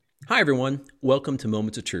Hi, everyone. Welcome to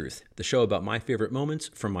Moments of Truth, the show about my favorite moments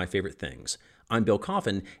from my favorite things. I'm Bill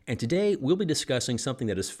Coffin, and today we'll be discussing something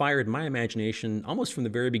that has fired my imagination almost from the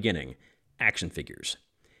very beginning: action figures.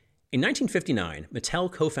 In 1959, Mattel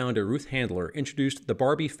co-founder Ruth Handler introduced the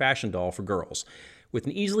Barbie fashion doll for girls. With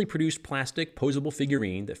an easily produced plastic, posable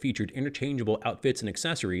figurine that featured interchangeable outfits and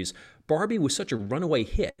accessories, Barbie was such a runaway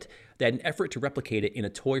hit that an effort to replicate it in a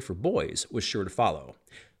toy for boys was sure to follow.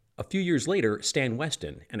 A few years later, Stan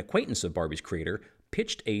Weston, an acquaintance of Barbie's creator,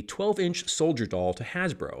 pitched a 12-inch soldier doll to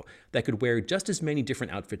Hasbro that could wear just as many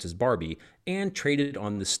different outfits as Barbie and traded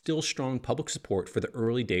on the still strong public support for the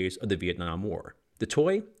early days of the Vietnam War. The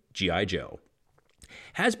toy? G.I. Joe.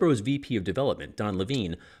 Hasbro's VP of Development, Don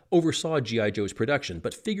Levine, oversaw G.I. Joe's production,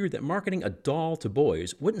 but figured that marketing a doll to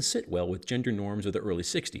boys wouldn't sit well with gender norms of the early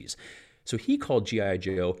 60s. So he called G.I.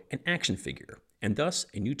 Joe an action figure, and thus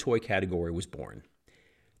a new toy category was born.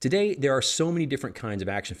 Today, there are so many different kinds of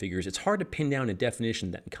action figures, it's hard to pin down a definition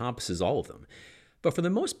that encompasses all of them. But for the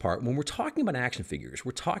most part, when we're talking about action figures,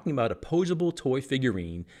 we're talking about a posable toy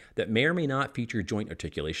figurine that may or may not feature joint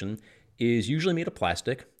articulation, is usually made of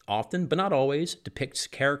plastic, often, but not always, depicts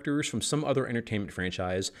characters from some other entertainment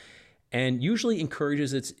franchise, and usually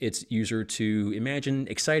encourages its user to imagine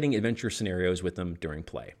exciting adventure scenarios with them during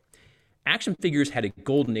play. Action figures had a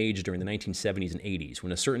golden age during the 1970s and 80s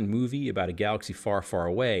when a certain movie about a galaxy far, far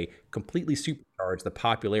away completely supercharged the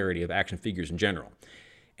popularity of action figures in general.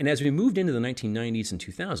 And as we moved into the 1990s and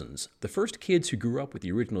 2000s, the first kids who grew up with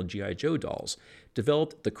the original G.I. Joe dolls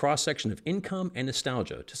developed the cross-section of income and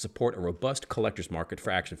nostalgia to support a robust collector's market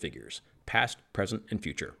for action figures, past, present, and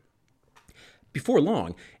future. Before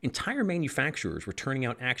long, entire manufacturers were turning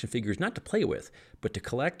out action figures not to play with, but to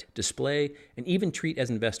collect, display, and even treat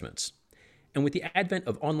as investments. And with the advent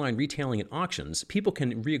of online retailing and auctions, people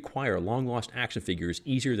can reacquire long-lost action figures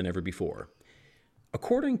easier than ever before.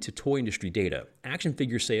 According to toy industry data, action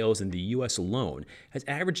figure sales in the US alone has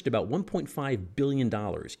averaged about $1.5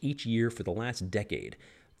 billion each year for the last decade,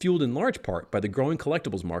 fueled in large part by the growing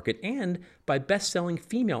collectibles market and by best-selling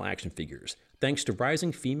female action figures, thanks to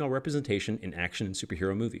rising female representation in action and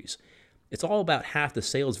superhero movies. It's all about half the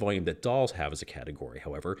sales volume that dolls have as a category,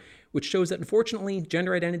 however, which shows that unfortunately,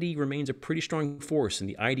 gender identity remains a pretty strong force in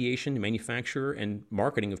the ideation, manufacture, and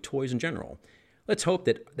marketing of toys in general. Let's hope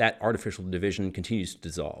that that artificial division continues to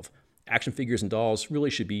dissolve. Action figures and dolls really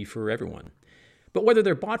should be for everyone. But whether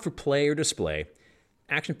they're bought for play or display,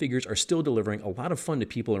 action figures are still delivering a lot of fun to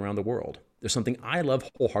people around the world. There's something I love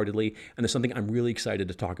wholeheartedly, and there's something I'm really excited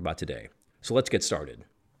to talk about today. So let's get started.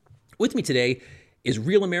 With me today is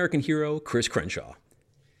real American hero Chris Crenshaw.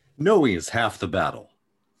 Knowing is half the battle.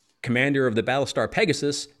 Commander of the Battlestar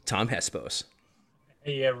Pegasus, Tom Hespos.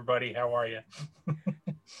 Hey everybody, how are you?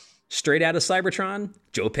 Straight out of Cybertron,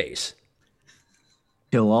 Joe Pace.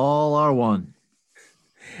 Till all are one.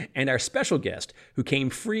 And our special guest, who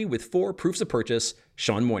came free with 4 proofs of purchase,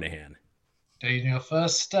 Sean Moynihan. Taking your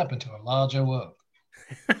first step into a larger world.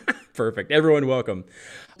 Perfect. Everyone welcome.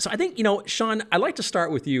 So I think, Sean, I'd like to start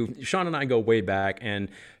with you. Sean and I go way back, and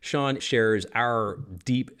Sean shares our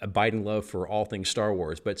deep, abiding love for all things Star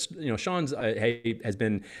Wars. But, Sean's has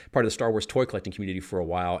been part of the Star Wars toy collecting community for a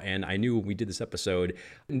while, and I knew when we did this episode,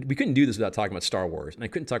 we couldn't do this without talking about Star Wars, and I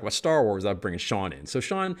couldn't talk about Star Wars without bringing Sean in. So,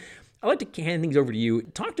 Sean, I'd like to hand things over to you.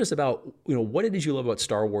 Talk to us about, what it is you love about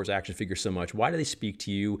Star Wars action figures so much. Why do they speak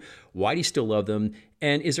to you? Why do you still love them?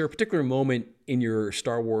 And is there a particular moment in your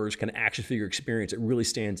Star Wars kind of action figure experience that really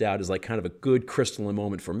stands out as like kind of a good crystalline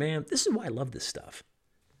moment for, man, this is why I love this stuff?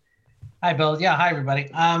 Hi, Bill. Yeah, hi, everybody.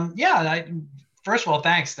 First of all,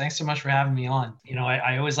 thanks so much for having me on.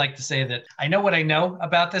 I always like to say that I know what I know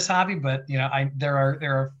about this hobby, but there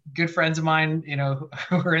are good friends of mine,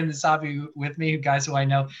 who are in this hobby with me, guys who I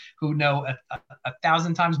know who know a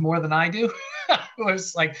thousand times more than I do, who have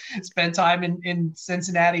like spent time in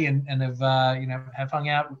Cincinnati and have hung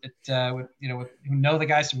out with who know the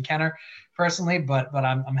guys from Kenner personally, but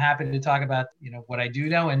I'm happy to talk about what I do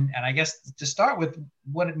know, and I guess to start with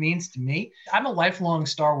what it means to me. I'm a lifelong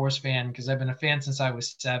Star Wars fan because I've been a fan since I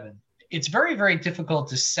was 7. It's very, very difficult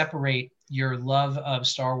to separate your love of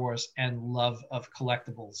Star Wars and love of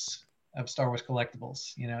collectibles, of Star Wars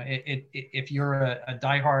collectibles. If you're a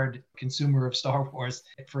diehard consumer of Star Wars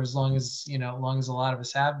for as long as a lot of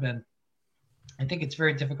us have been, I think it's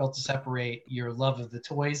very difficult to separate your love of the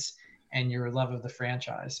toys and your love of the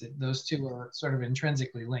franchise. Those two are sort of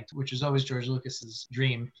intrinsically linked, which is always George Lucas's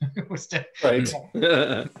dream, was to, Right.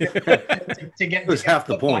 to get. It was half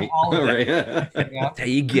the point. Right. That's how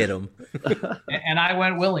you get them. And I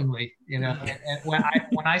went willingly, And when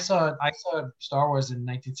I saw Star Wars in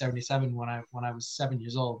 1977 when I was 7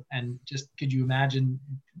 years old, and just could you imagine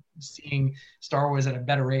seeing Star Wars at a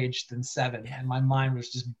better age than 7, and my mind was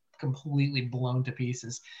just completely blown to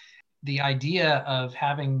pieces. The idea of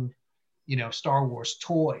having, Star Wars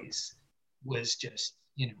toys was just,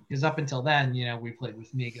 because up until then, we played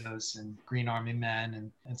with Migos and Green Army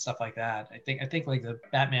Men and stuff like that. I think like the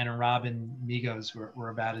Batman and Robin Migos were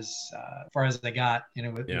about as far as they got,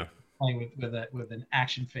 with playing with an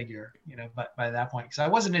action figure, but by that point, because I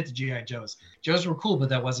wasn't into GI Joes. Joes were cool, but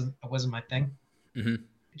that wasn't my thing. Mm-hmm.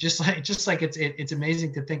 Just like it's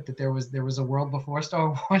amazing to think that there was a world before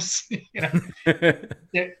Star Wars.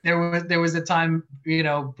 there was a time,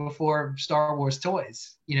 before Star Wars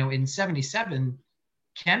toys. In '77,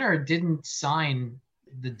 Kenner didn't sign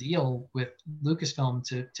the deal with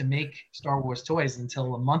Lucasfilm to make Star Wars toys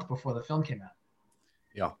until a month before the film came out.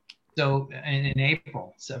 Yeah. So in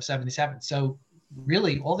April of '77. So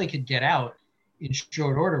really, all they could get out in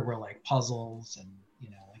short order were like puzzles and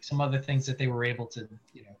like some other things that they were able to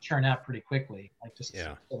churn out pretty quickly, like just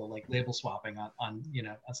sort of like label swapping on on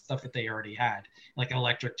stuff that they already had, like an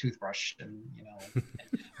electric toothbrush and like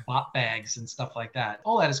bot bags and stuff like that.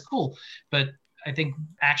 All that is cool, but I think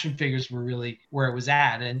action figures were really where it was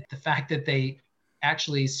at, and the fact that they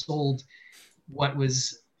actually sold what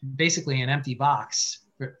was basically an empty box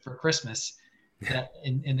for Christmas. That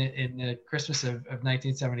in the Christmas of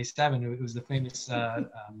 1977, it was the famous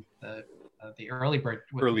the early bird,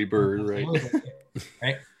 right?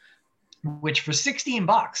 Right. Which for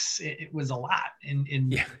 $16, it was a lot in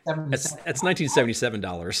that's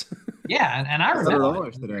 $1977. Yeah, and I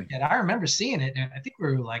remember today. and I remember seeing it, and I think we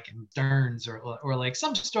were like in Stearns or like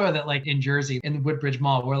some store that like in Jersey in the Woodbridge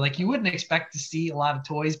Mall where like you wouldn't expect to see a lot of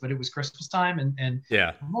toys, but it was Christmas time, and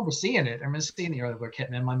I remember seeing it. I remember seeing the early bird kit,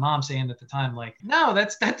 and my mom saying at the time like, no,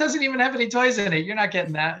 that doesn't even have any toys in it. You're not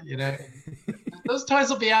getting that, Those toys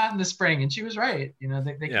will be out in the spring, and she was right. They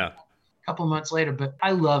came out a couple months later, but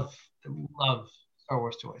I love Star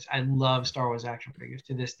Wars toys. I love Star Wars action figures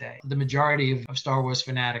to this day. The majority of Star Wars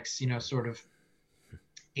fanatics, sort of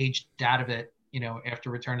aged out of it, after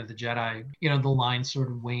Return of the Jedi. The line sort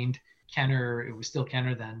of waned. Kenner, it was still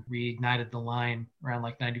Kenner then, reignited the line around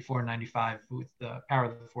like 94, 95 with the Power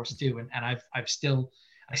of the Force 2. And I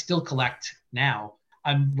still collect now.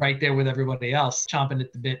 I'm right there with everybody else, chomping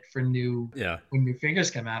at the bit for new when new figures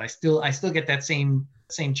come out. I still get that same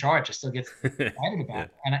charge. I still get excited about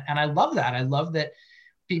it. And I love that. I love that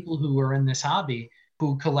people who are in this hobby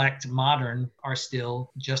who collect modern are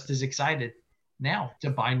still just as excited now to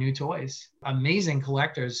buy new toys. Amazing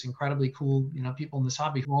collectors, incredibly cool, people in this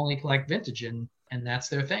hobby who only collect vintage and that's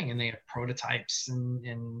their thing. And they have prototypes and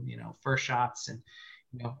first shots and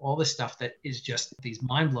all this stuff that is just these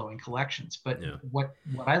mind-blowing collections. But what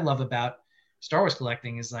I love about Star Wars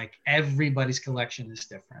collecting is like everybody's collection is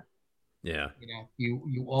different. Yeah.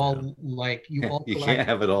 You all like you all. You can't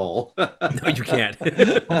have it all. No, you can't.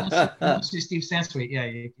 Steve Sansweet. Yeah.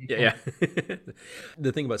 Yeah.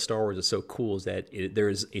 The thing about Star Wars is so cool is that there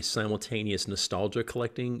is a simultaneous nostalgia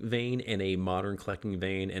collecting vein and a modern collecting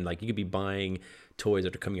vein, and like you could be buying toys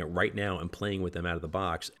that are coming out right now and playing with them out of the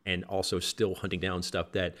box, and also still hunting down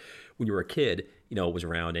stuff that when you were a kid, was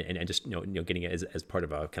around and just, getting it as part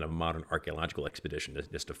of a kind of modern archaeological expedition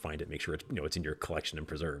just to find it, make sure it's, it's in your collection and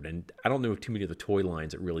preserved. And I don't know too many of the toy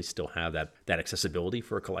lines that really still have that accessibility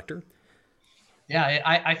for a collector. Yeah,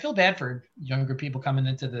 I feel bad for younger people coming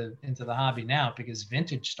into the hobby now because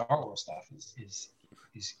vintage Star Wars stuff is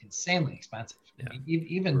insanely expensive. Yeah. I mean,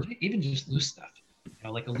 even just loose stuff,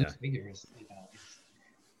 like a loose figure is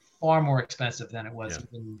far more expensive than it was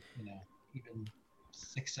even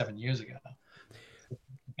 6-7 years ago. The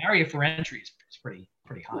barrier for entry is pretty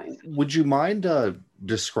high. Would you mind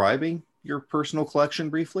describing your personal collection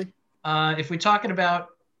briefly? If we're talking about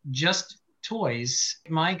just toys,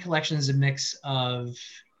 my collection is a mix of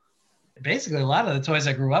basically a lot of the toys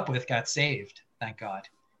I grew up with got saved, thank God.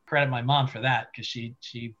 Credit my mom for that because she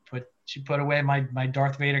put away my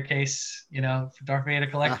Darth Vader case, Darth Vader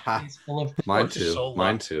collection case full of mine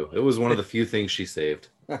too. It was one of the few things she saved.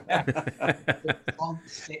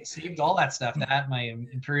 Saved all that stuff. That my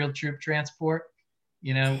Imperial Troop transport,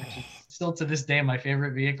 which is still to this day my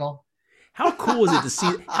favorite vehicle. How cool is it to see?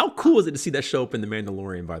 How cool is it to see that show up in The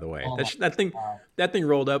Mandalorian? By the way, that thing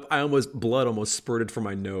rolled up. Blood almost spurted from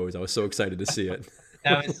my nose. I was so excited to see it.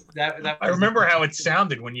 I remember how it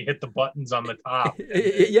sounded when you hit the buttons on the top.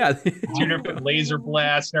 Yeah, 2 different laser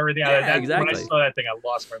blasts and everything. Yeah, exactly. When I saw that thing, I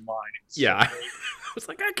lost my mind. I was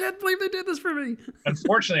like, I can't believe they did this for me.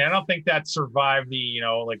 Unfortunately, I don't think that survived the,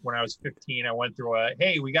 like when I was 15, I went through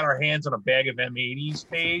hey, we got our hands on a bag of M80s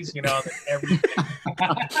phase, that everything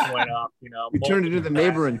went up, You turned into the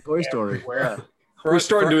neighbor in Toy Story. Yeah. We're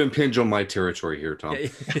starting to impinge on my territory here, Tom.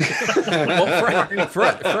 Well,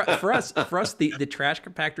 for us, the trash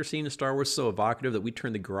compactor scene in Star Wars is so evocative that we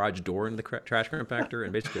turned the garage door into the trash compactor,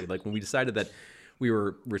 and basically, like when we decided that we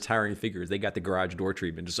were retiring figures, they got the garage door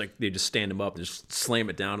treatment. Just like they just stand them up and just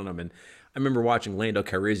slam it down on them. And I remember watching Lando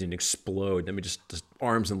Calrissian explode. I mean, just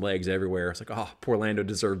arms and legs everywhere. It's like, oh, poor Lando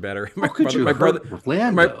deserved better. My brother's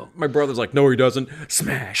like, no, he doesn't.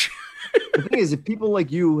 Smash. The thing is, if people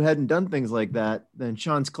like you hadn't done things like that, then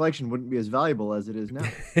Sean's collection wouldn't be as valuable as it is now.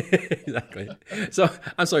 Exactly. So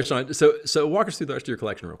I'm sorry, Sean. So walk us through the rest of your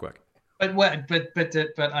collection real quick.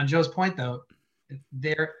 But on Joe's point though,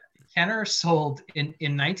 Kenner sold in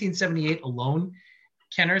 1978 alone.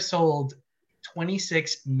 Kenner sold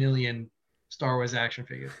 26 million Star Wars action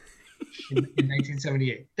figures in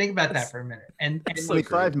 1978. Think about that for a minute. And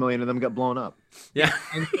 25 million of them got blown up. Yeah.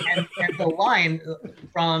 And the line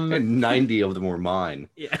from And 90 of them were mine.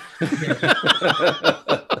 Yeah.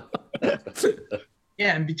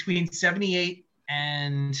 Yeah, and between 78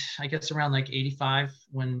 and I guess around like 85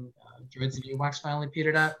 when Droids and Ewoks finally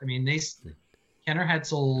petered out. I mean, Kenner had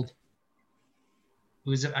sold.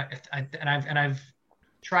 I've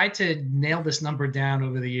tried to nail this number down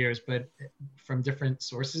over the years, but from different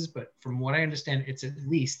sources. But from what I understand, it's at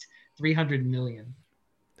least 300 million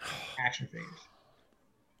action figures.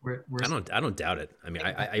 I don't doubt it. I mean,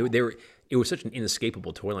 it was such an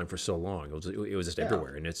inescapable toy line for so long. It was just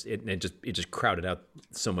everywhere, and it just crowded out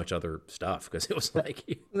so much other stuff because it was like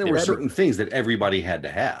There were certain things that everybody had to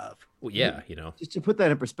have. Well, yeah, you know. Just to put that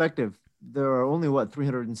in perspective, there are only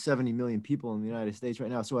 370 million people in the United States right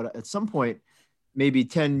now. So at some point, maybe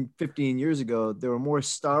 10, 15 years ago, there were more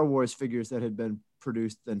Star Wars figures that had been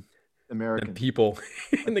produced than American and people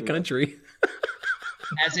in the country.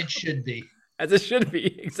 As it should be. As it should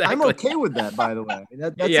be, exactly. I'm okay with that, by the way. I mean,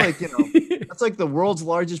 that's like, that's like the world's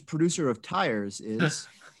largest producer of tires is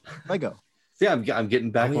Lego. Yeah, I'm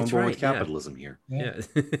getting back on board with yeah. capitalism here. Yeah.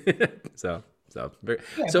 So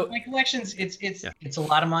My collections, it's a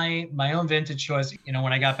lot of my own vintage toys. You know,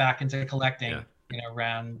 when I got back into collecting,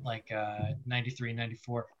 around like 93,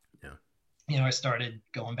 94. Yeah. You know, I started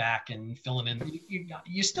going back and filling in.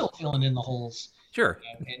 You're still filling in the holes. Sure.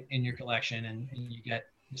 In your collection, and you get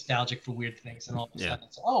nostalgic for weird things, and all of a sudden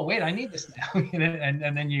it's, oh wait, I need this now.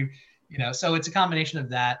 and then you know, so it's a combination of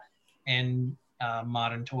that and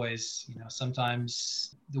modern toys. You know,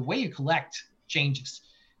 sometimes the way you collect changes.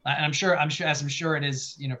 And I'm sure it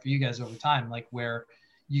is, you know, for you guys over time, like where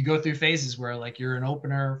you go through phases where like you're an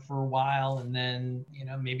opener for a while and then, you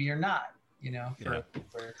know, maybe you're not, you know, for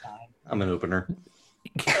a time. I'm an opener.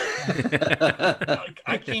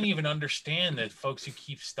 I can't even understand that folks who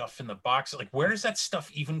keep stuff in the box. Like, where does that stuff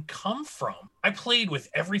even come from? I played with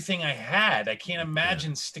everything I had. I can't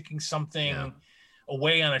imagine sticking something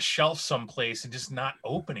away on a shelf someplace and just not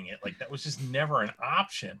opening it. Like, that was just never an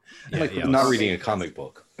option. Not reading a comic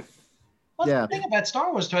book. Well, the thing about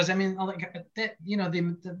Star Wars toys, I mean, like, you know,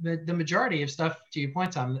 the majority of stuff, to your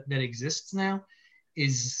point, Tom, that exists now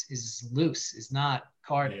is loose, is not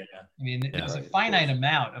carded. Yeah. I mean, there's a finite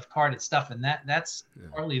amount of carded stuff, and that's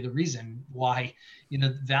partly the reason why, you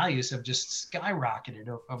know, values have just skyrocketed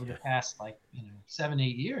over the past, like, you know,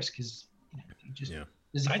 7-8 years, because, you know, you just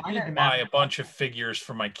I did buy a bunch of figures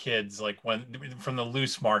for my kids, like from the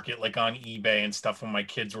loose market, like on eBay and stuff when my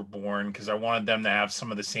kids were born, because I wanted them to have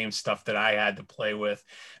some of the same stuff that I had to play with.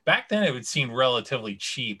 Back then, it would seem relatively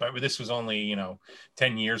cheap. This was only, you know,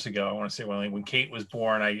 10 years ago. I want to say when Kate was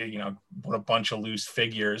born, I, you know, bought a bunch of loose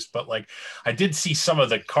figures. But like, I did see some of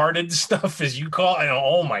the carded stuff, as you call it. And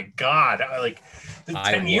oh my God,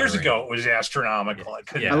 10 years ago, it was astronomical.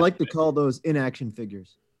 I like to call those inaction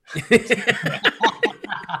figures.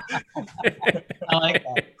 I like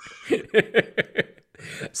that.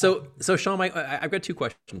 So Sean, Mike, I've got two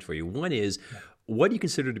questions for you. One is, what do you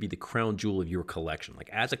consider to be the crown jewel of your collection? Like,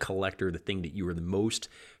 as a collector, the thing that you were the most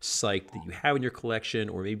psyched that you have in your collection,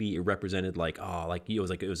 or maybe it represented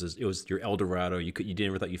it was your El Dorado. You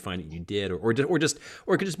never thought you'd find it, you did, or it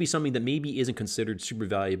could just be something that maybe isn't considered super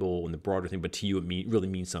valuable in the broader thing, but to you it really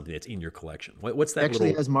means something that's in your collection. What's that?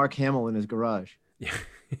 Actually, has Mark Hamill in his garage. Yeah.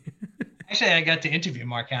 Actually, I got to interview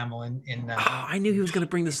Mark Hamill in I knew he was going to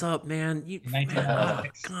bring this up, man.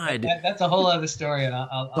 1996. God. That's a whole other story. And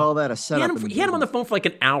I'll call that a setup. He had him on the phone for like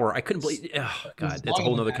an hour. I couldn't believe. Oh God, that's a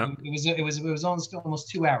whole other. It was almost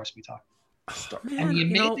 2 hours we talked. And the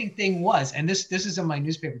amazing thing was, and this is in my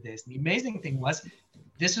newspaper days. The amazing thing was,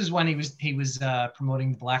 this was when he was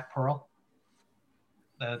promoting Black Pearl.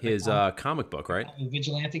 His comic book, right? The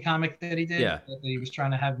vigilante comic that he did, that he was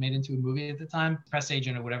trying to have made into a movie at the time. Press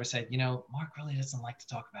agent or whatever said, you know, Mark really doesn't like to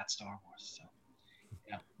talk about Star Wars. So,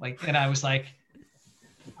 yeah, like, and I was like,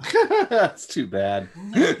 That's too bad.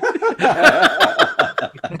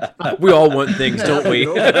 We all want things, don't we?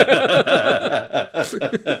 It's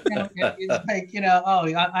like,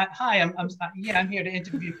 hi, I'm here to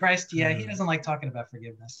interview Christ. Yeah, he doesn't like talking about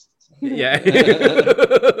forgiveness. So. Yeah.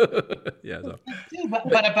 Yeah. So. Dude,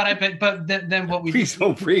 but then what we Please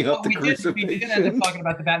don't bring up the we did end up crucifixion. talking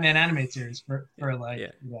about the Batman animated series for like,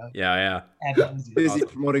 Yeah. Busy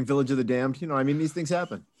promoting Village of the Damned. I mean, these things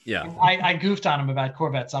happen. Yeah. I goofed on him about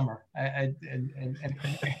Corvette Summer, and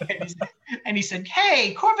he said,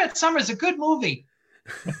 "Hey, Corvette Summer is a good movie."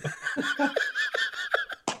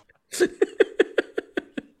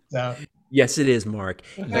 So Yes, it is, Mark.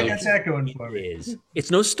 I got that going for It me. is. It's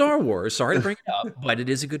no Star Wars. Sorry to bring it up, but it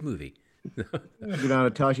is a good movie. Go down to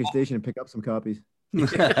Tashi Station and pick up some copies. Yeah,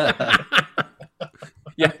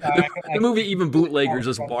 the movie even bootleggers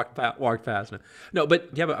just walked past. No,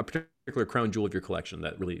 but you have a particular crown jewel of your collection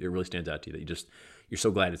that really stands out to you. That you're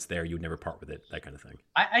so glad it's there. You would never part with it. That kind of thing.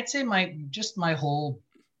 I'd say my whole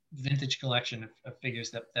vintage collection of figures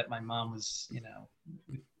that my mom was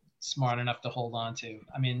smart enough to hold on to.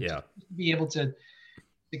 I mean, Yeah. to be able to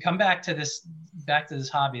come back to this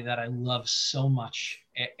hobby that I love so much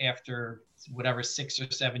after whatever 6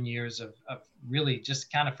 or 7 years of really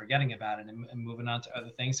just kind of forgetting about it and moving on to other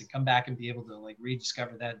things, to come back and be able to like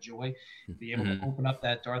rediscover that joy, be able to open up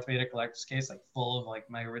that Darth Vader collector's case like full of like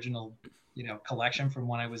my original collection from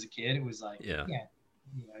when I was a kid. It was like, Yeah.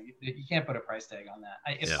 You can't put a price tag on that.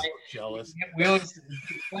 Jealous. We always,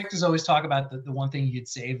 collectors always talk about the one thing you'd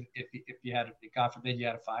save if you had, God forbid, you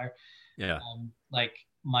had a fire. Yeah. Like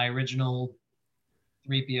my original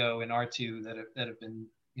 3PO and R2 that have been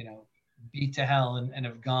beat to hell and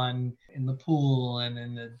have gone in the pool and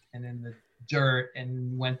in the dirt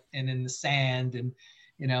and went and in the sand and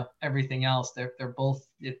everything else. They both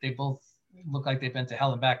look like they've been to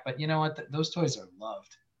hell and back. But you know what? Those toys are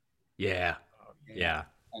loved. Yeah. Yeah.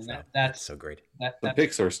 And So, that's so great. The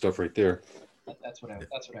Pixar stuff right there. That's what I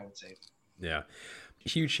would say. Yeah.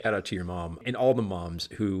 Huge shout out to your mom and all the moms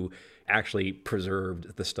who actually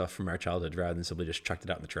preserved the stuff from our childhood rather than simply just chucked it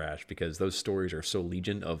out in the trash, because those stories are so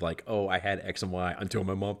legion of like, oh, I had X and Y until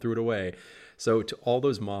my mom threw it away. So to all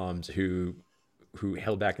those moms who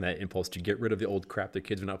held back in that impulse to get rid of the old crap their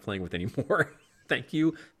kids are not playing with anymore, thank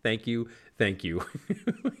you. The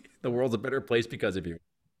world's a better place because of you.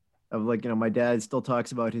 Of like, my dad still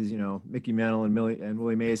talks about his, Mickey Mantle and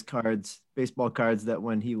Willie Mays cards, baseball cards that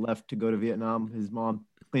when he left to go to Vietnam, his mom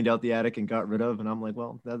cleaned out the attic and got rid of. And I'm like,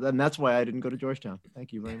 well, that's why I didn't go to Georgetown.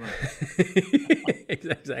 Thank you very much.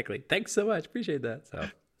 Exactly. Thanks so much. Appreciate that. So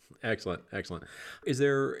excellent. Is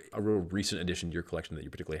there a real recent addition to your collection that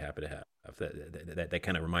you're particularly happy to have that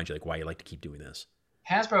kind of reminds you like why you like to keep doing this?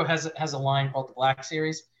 Hasbro has a line called the Black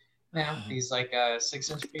Series now. These like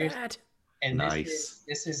 6-inch figures. And Nice.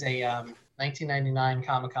 this is a 1999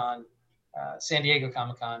 Comic-Con, San Diego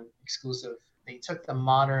Comic-Con exclusive. They took the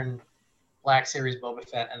modern Black Series Boba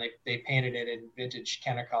Fett and they painted it in vintage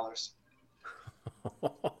Kenner colors.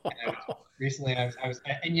 Recently, I was,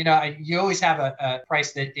 and you always have a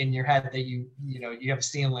price that in your head that you have a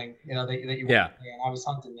ceiling, that you Yeah. want to pay. And I was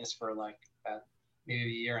hunting this for like maybe a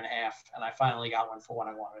year and a half, and I finally got one for what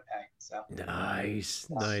I wanted to pay. So Nice.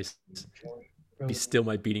 Really Be still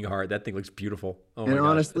my beating heart. That thing looks beautiful. Oh And my gosh,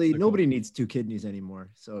 honestly, that's so nobody needs 2 kidneys anymore.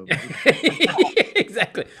 So cool.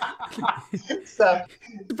 Exactly. So,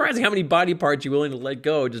 Surprising how many body parts you're willing to let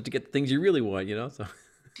go just to get the things you really want. So.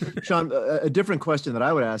 Sean, a different question that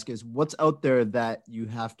I would ask is, what's out there that you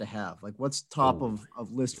have to have? Like, what's top of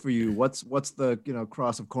list for you? What's the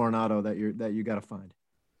Cross of Coronado that you got to find?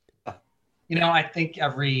 I think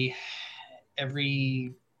every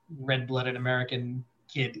red-blooded American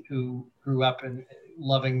kid who grew up and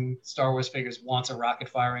loving Star Wars figures wants a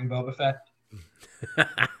rocket-firing Boba Fett.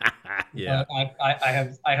 Yeah. But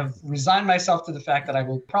I have resigned myself to the fact that I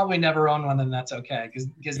will probably never own one, and that's okay,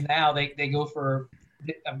 because now they go for,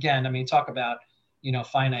 again, I mean, talk about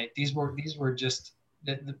finite. These were just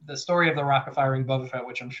the story of the rocket firing Boba Fett,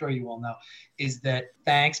 which I'm sure you all know, is that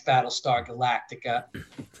thanks Battlestar Galactica.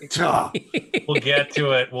 We'll get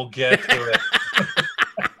to it.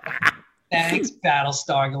 Thanks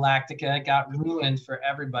Battlestar Galactica. It got ruined for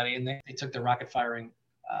everybody, and they took the rocket firing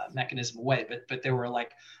mechanism away. But there were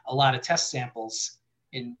like a lot of test samples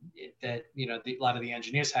that a lot of the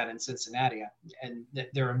engineers had in Cincinnati, and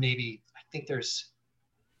there are maybe, I think there's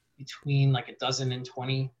between like 12 and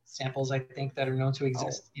 20 samples, I think, that are known to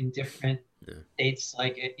exist in different states,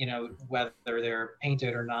 like whether they're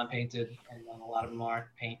painted or non-painted, and then a lot of them aren't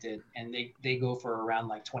painted, and they go for around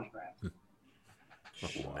like 20 grand. Oh,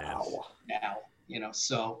 man. Now,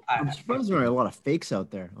 So I'm surprised there aren't a lot of fakes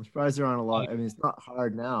out there. I'm surprised there aren't a lot. I mean, it's not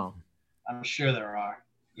hard now. I'm sure there are.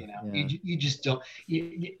 Yeah. You just don't.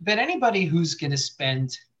 But anybody who's going to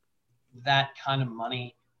spend that kind of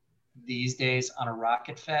money these days on a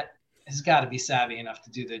rocket fet has got to be savvy enough to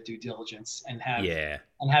do their due diligence and have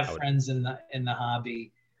friends in the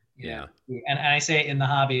hobby. And I say in the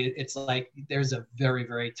hobby, it's like there's a very,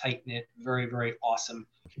 very tight knit, very, very awesome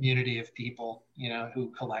community of people,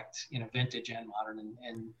 who collect, vintage and modern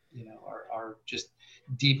and are just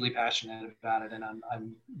deeply passionate about it. And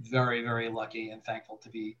I'm very, very lucky and thankful to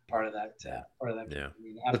be part of that.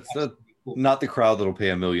 Community. That's cool. Not the crowd that'll pay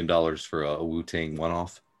 $1 million for a Wu-Tang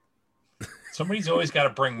one-off. Somebody's always got to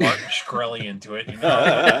bring Martin Shkreli into it. I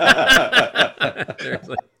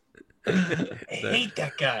hate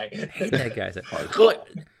that guy. Well,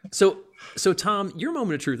 so Tom, your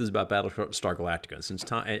moment of truth is about Battlestar Galactica, and since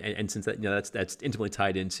Tom, and since that, that's intimately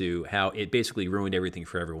tied into how it basically ruined everything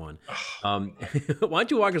for everyone. Why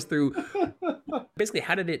don't you walk us through basically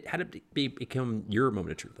how did it become your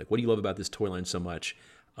moment of truth? Like, what do you love about this toy line so much?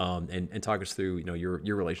 And talk us through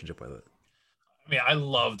your relationship with it. I mean, I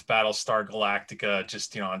loved Battlestar Galactica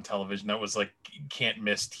just, on television. That was like can't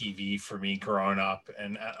miss TV for me growing up.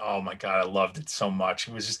 And oh my God, I loved it so much.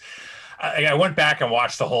 It was just, I went back and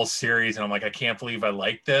watched the whole series and I'm like, I can't believe I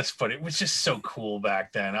liked this, but it was just so cool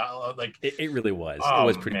back then. It really was. Oh, it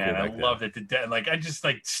was pretty cool. I loved it to death. Like, I just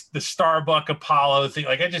like the Starbuck Apollo thing.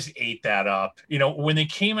 Like, I just ate that up. When they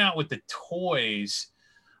came out with the toys,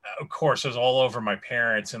 of course, it was all over my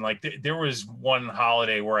parents. And like, there was one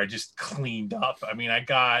holiday where I just cleaned up. I mean, I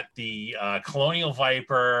got the Colonial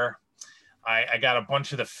Viper. I got a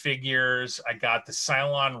bunch of the figures. I got the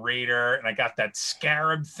Cylon Raider, and I got that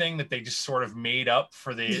Scarab thing that they just sort of made up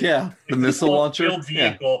for the missile launcher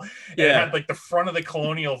vehicle. Yeah. It had like the front of the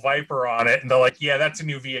Colonial Viper on it, and they're like, "Yeah, that's a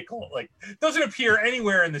new vehicle." Like, doesn't appear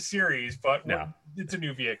anywhere in the series, but it's a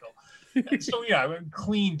new vehicle. And so I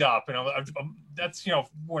cleaned up, and that's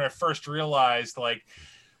when I first realized like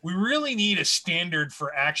we really need a standard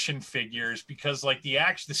for action figures, because like the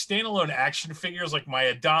standalone action figures like my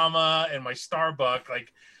Adama and my Starbuck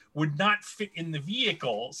like would not fit in the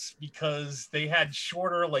vehicles because they had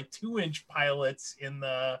shorter like 2-inch pilots in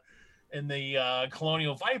the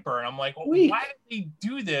Colonial Viper, and I'm like, well, why did they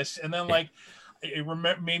do this? And then like it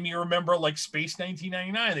made me remember like Space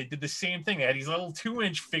 1999. They did the same thing. They had these little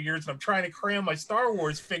 2-inch figures, and I'm trying to cram my Star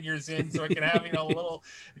Wars figures in so I can have a little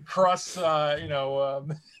cross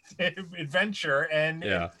adventure,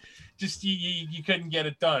 and just you couldn't get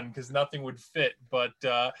it done because nothing would fit. But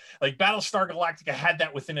like Battlestar Galactica had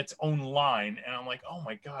that within its own line, and I'm like, oh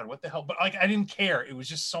my God, what the hell? But like, I didn't care. It was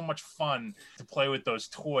just so much fun to play with those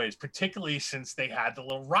toys, particularly since they had the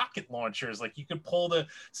little rocket launchers. Like, you could pull the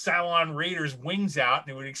Cylon Raider's wings out,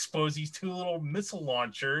 and it would expose these 2 little missile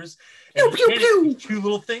launchers, and pew, pew, pew. 2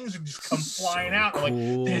 little things would just come flying out. I'm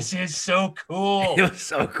like, this is so cool. It was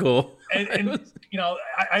so cool. And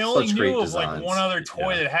I only knew of like one other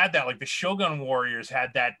toy that had that. Like the Shogun Warriors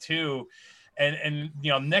had that too. And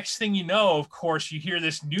next thing you know, of course, you hear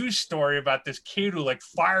this news story about this kid who like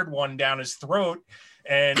fired one down his throat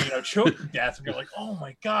and choked to death. And you're like, oh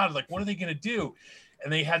my God, like what are they gonna do?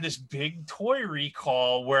 And they had this big toy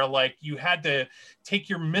recall where like you had to take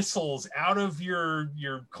your missiles out of your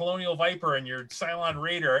Colonial Viper and your Cylon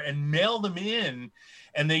Raider and mail them in,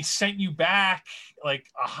 and they sent you back like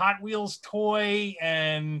a Hot Wheels toy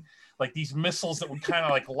and like these missiles that would kind of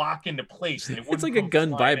like lock into place. And it's like a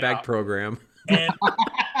gun buyback program. And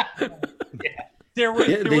they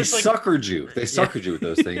suckered you. They suckered you with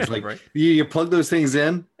those things. Like you plug those things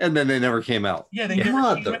in, and then they never came out. Yeah, they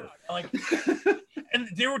never came out. Like, and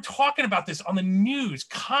they were talking about this on the news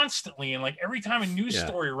constantly, and like every time a news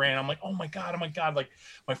story ran, I'm like, oh my God, like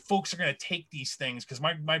my folks are gonna take these things, because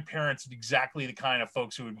my parents are exactly the kind of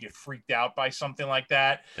folks who would get freaked out by something like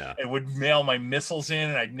that and would mail my missiles in,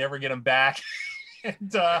 and I'd never get them back.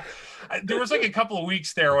 And there was like a couple of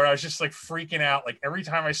weeks there where I was just like freaking out. Like every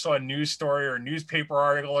time I saw a news story or a newspaper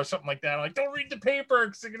article or something like that, I'm like, don't read the paper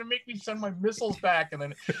because they're going to make me send my missiles back. And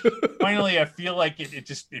then finally, I feel like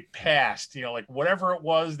it passed, like whatever it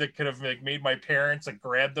was that could have like made my parents like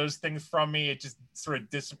grab those things from me, it just sort of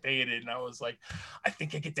dissipated. And I was like, I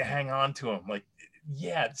think I get to hang on to them. Like,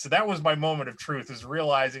 so that was my moment of truth, is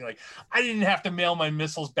realizing like I didn't have to mail my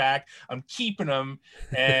missiles back. I'm keeping them.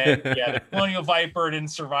 And the Colonial Viper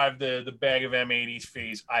didn't survive the bag of M80s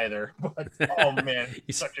phase either. But oh man,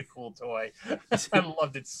 it's such a cool toy. I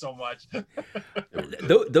loved it so much.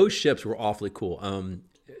 Those ships were awfully cool.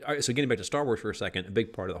 all right, so getting back to Star Wars for a second, a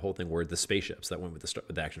big part of the whole thing were the spaceships that went with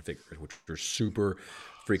the action figures, which were super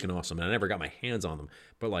freaking awesome. And I never got my hands on them,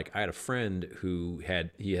 but like I had a friend who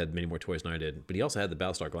had many more toys than I did, but he also had the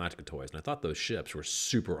Battlestar Galactica toys, and I thought those ships were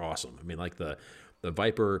super awesome. I mean, like the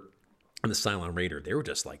Viper and the Cylon Raider, they were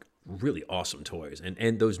just like really awesome toys,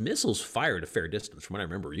 and those missiles fired a fair distance. From what I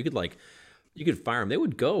remember, you could fire them. They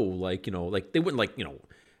would go like like they wouldn't like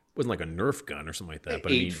wasn't like a Nerf gun or something like that,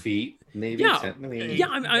 but 8 feet, maybe. Yeah, 10, I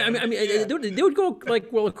mean, they would go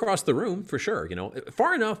like well across the room for sure.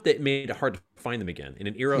 Far enough that it made it hard to find them again. In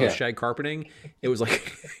an era of shag carpeting, it was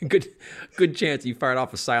like good chance you fired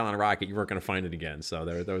off a Cylon rocket, you weren't going to find it again. So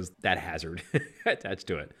there was that hazard attached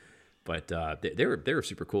to it. But they were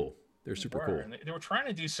super cool. They're super cool. And they were trying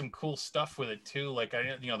to do some cool stuff with it too. Like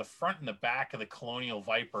the front and the back of the Colonial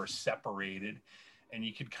Viper separated, and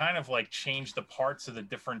you could kind of like change the parts of the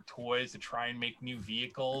different toys to try and make new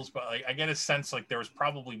vehicles. But like, I get a sense like there was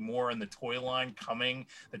probably more in the toy line coming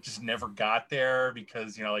that just never got there,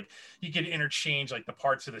 because like you could interchange like the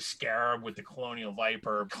parts of the Scarab with the Colonial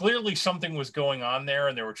Viper. Clearly something was going on there,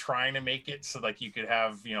 and they were trying to make it so like you could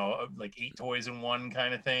have like 8 toys in one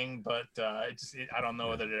kind of thing. But I don't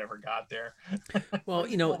know that it ever got there. Well,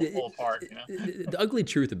 apart, the ugly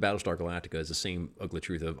truth of Battlestar Galactica is the same ugly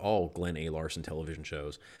truth of all Glenn A. Larson television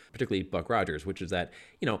shows, particularly Buck Rogers, which is that,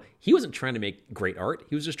 he wasn't trying to make great art.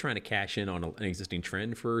 He was just trying to cash in on an existing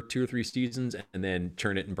trend for 2 or 3 seasons and then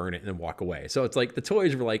turn it and burn it and then walk away. So it's like the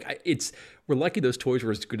toys were like, we're lucky those toys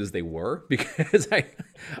were as good as they were, because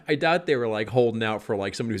I doubt they were like holding out for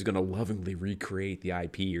like somebody who's going to lovingly recreate the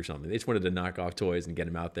IP or something. They just wanted to knock off toys and get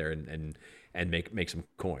them out there and make some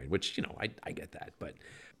coin, which, I get that, but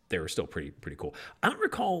they were still pretty cool. I don't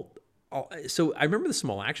recall. So I remember the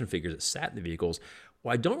small action figures that sat in the vehicles.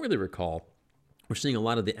 Well, I don't really recall we're seeing a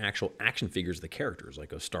lot of the actual action figures of the characters,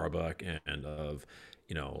 like of Starbuck and of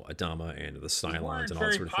Adama and of the Cylons and all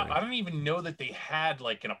that sort of thing. I don't even know that they had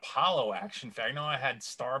like an Apollo action figure. I know I had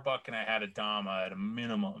Starbuck and I had Adama at a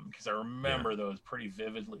minimum, because I remember those pretty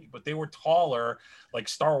vividly. But they were taller, like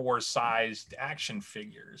Star Wars sized action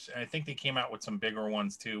figures, and I think they came out with some bigger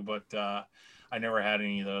ones too. But I never had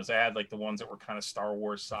any of those. I had like the ones that were kind of Star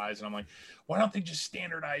Wars size, and I'm like, why don't they just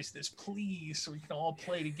standardize this, please, so we can all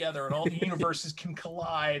play together and all the universes can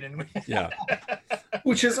collide? And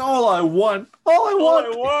which is all I want.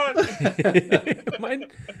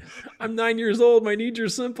 I'm 9 years old. My needs are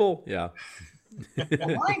simple. Yeah.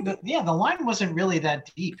 The line wasn't really that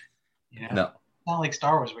deep. No. Not like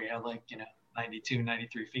Star Wars where you had like 92,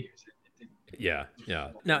 93 figures. Yeah.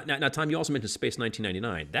 Now, Tom, you also mentioned Space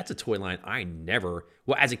 1999. That's a toy line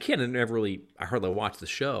as a kid, I hardly watched the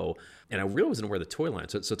show, and I really wasn't aware of the toy line.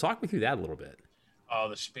 So talk me through that a little bit.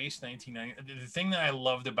 The Space 1990. The thing that I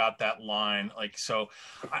loved about that line,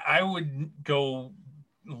 I would go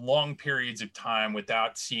long periods of time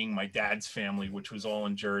without seeing my dad's family, which was all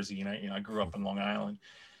in Jersey, and I grew up in Long Island.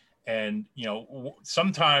 And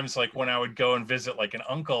sometimes like when I would go and visit like an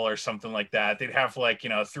uncle or something like that, they'd have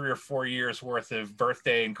 3 or 4 years worth of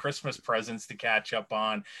birthday and Christmas presents to catch up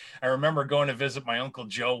on. I remember going to visit my Uncle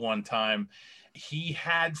Joe one time. He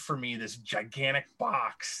had for me this gigantic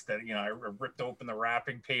box that I ripped open the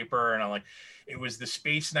wrapping paper, and it was the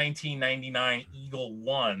Space 1999 Eagle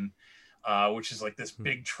One. Which is like this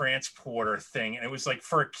big transporter thing, and it was like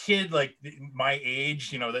for a kid like my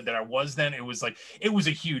age, that I was then, it was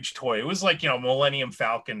a huge toy. It was like Millennium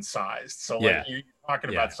Falcon sized. So you're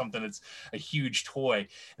talking about something that's a huge toy.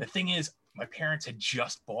 And the thing is, my parents had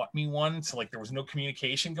just bought me one, so there was no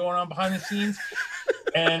communication going on behind the scenes.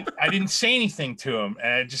 And I didn't say anything to him.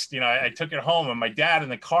 And I just, I took it home, and my dad in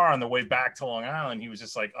the car on the way back to Long Island, he was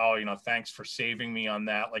just like, oh, thanks for saving me on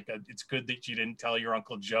that. It's good that you didn't tell your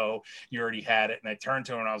Uncle Joe you already had it. And I turned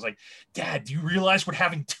to him and I was like, Dad, do you realize what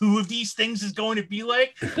having 2 of these things is going to be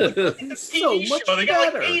like? In the so TV much show, they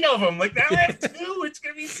got better. 8 of them. Now I have 2. It's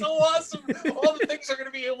going to be so awesome. All the things are going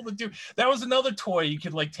to be able to do. That was another toy you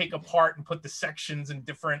could take apart and put the sections in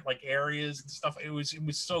different areas and stuff. It was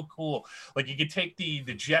so cool. You could take the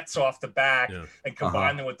jets off the back and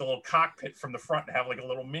combine them with the little cockpit from the front and have a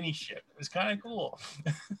little mini ship. It was kind of cool.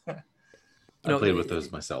 I played with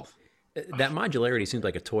those myself. That modularity seems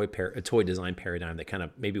like a toy design paradigm that kind of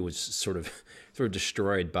maybe was sort of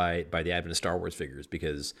destroyed by the advent of Star Wars figures,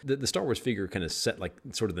 because the Star Wars figure kind of set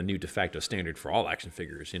sort of the new de facto standard for all action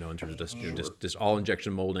figures, in terms of just all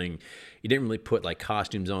injection molding. You didn't really put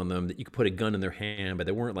costumes on them. That you could put a gun in their hand, but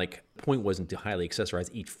they weren't point wasn't to highly accessorize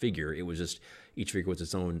each figure. It was just each figure was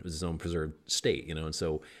its own preserved state, and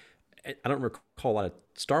so I don't recall a lot of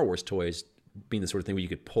Star Wars toys being the sort of thing where you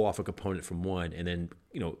could pull off a component from one and then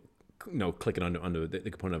click it onto the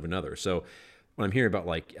component of another. So when I'm hearing about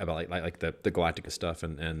the Galactica stuff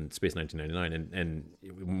and Space 1999, and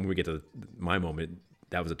when we get to my moment,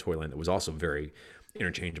 that was a toy line that was also very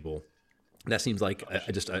interchangeable. That seems like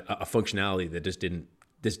just a functionality that just didn't.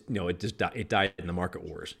 It died in the market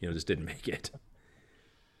wars. Just didn't make it.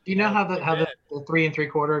 Do you know how the 3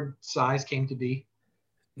 3/4 size came to be?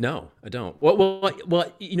 No, I don't.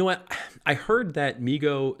 Well, you know what? I heard that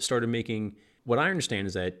Mego started making. What I understand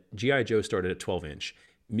is that G.I. Joe started at 12-inch.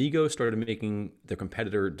 Mego started making the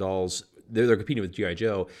competitor dolls. They're competing with G.I.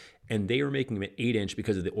 Joe, and they were making them at 8-inch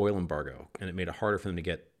because of the oil embargo, and it made it harder for them to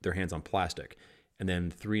get their hands on plastic. And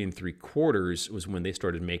then 3 3/4 was when they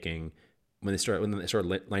started making. When they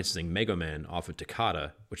started licensing Mega Man off of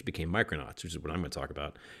Takata, which became Micronauts, which is what I'm going to talk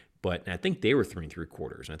about. But I think they were 3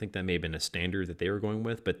 3/4, and I think that may have been a standard that they were going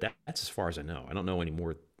with. But that's as far as I know. I don't know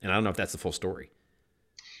anymore, and I don't know if that's the full story.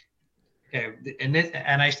 Okay, and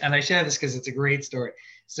I share this because it's a great story.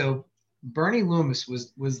 So Bernie Loomis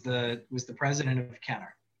was the president of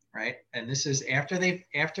Kenner, right? And this is after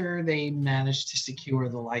they managed to secure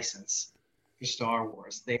the license for Star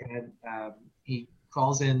Wars. They had he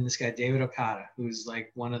calls in this guy David Okada, who's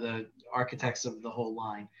like one of the architects of the whole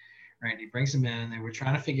line, right? He brings him in, and they were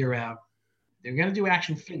trying to figure out they're going to do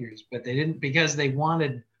action figures, but they didn't, because they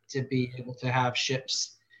wanted to be able to have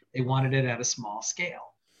ships. They wanted it at a small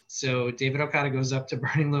scale. So David Okada goes up to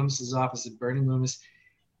Bernie Loomis's office, and Bernie Loomis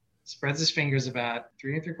spreads his fingers about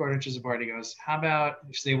 3 3/4 inches apart. He goes, "How about?"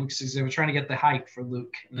 They were trying to get the height for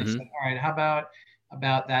Luke, and they said, "All right, how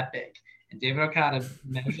about that big?" And David Okada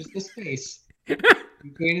measures the space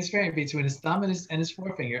between his finger, between his thumb and his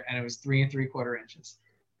forefinger, and it was 3 3/4 inches,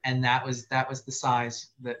 and that was the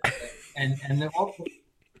size and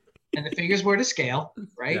the figures were to scale,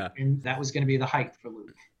 right? Yeah. And that was going to be the height for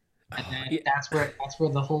Luke, and then that's where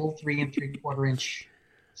the whole 3 3/4 inch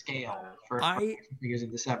scale for figures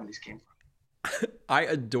in the 70s came from. I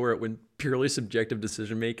adore it when purely subjective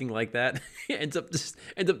decision making like that ends up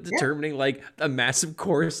determining like a massive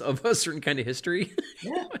course of a certain kind of history.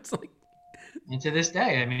 Yeah, it's like. And to this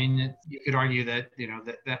day, I mean, you could argue that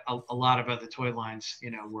that a lot of other toy lines,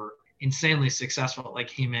 were insanely successful, like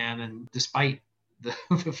He-Man, and despite the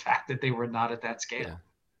fact that they were not at that scale.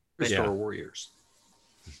 Yeah. Star Warriors.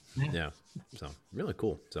 Yeah. So really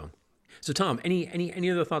cool. So Tom,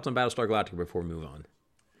 any other thoughts on Battlestar Galactica before we move on?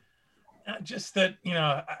 Just that,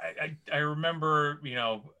 I remember,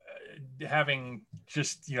 having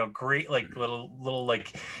just, great, like little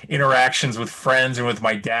like interactions with friends and with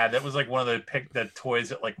my dad. That was like one of the toys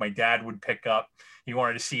that like my dad would pick up. He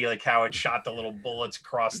wanted to see like how it shot the little bullets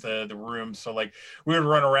across the room. So like we would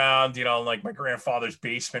run around, in like my grandfather's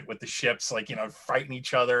basement with the ships, like, fighting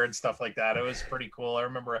each other and stuff like that. It was pretty cool. I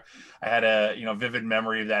remember I had a, vivid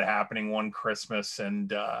memory of that happening one Christmas.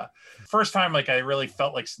 And first time, like I really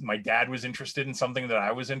felt like my dad was interested in something that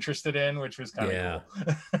I was interested in, which was kind of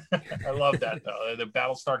cool. I love that though. The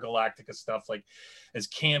Battlestar Galactica stuff, like as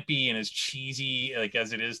campy and as cheesy like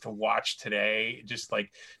as it is to watch today, just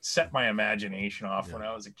like set my imagination off when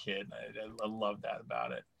I was a kid. I love that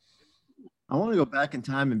about it. I want to go back in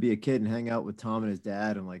time and be a kid and hang out with Tom and his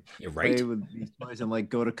dad and like play with these toys and like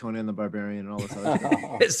go to Conan the Barbarian and all this other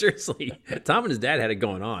stuff. Seriously, Tom and his dad had it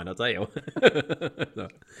going on, I'll tell you.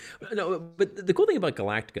 No, but the cool thing about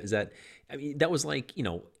Galactica is that, I mean, that was like,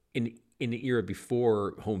 in the era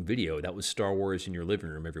before home video, that was Star Wars in your living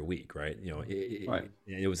room every week, right?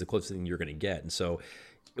 It was the closest thing you're going to get. And so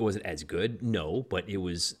it wasn't as good, no, but it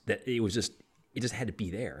just had to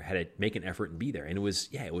be there. It had to make an effort and be there. And it was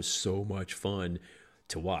so much fun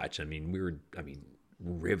to watch. I mean, we were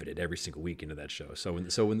riveted every single week into that show. So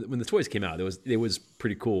when the toys came out, it was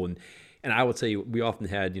pretty cool. And I will tell you, we often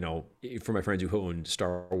had, for my friends who owned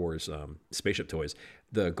Star Wars spaceship toys,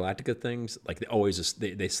 the Galactica things, like they always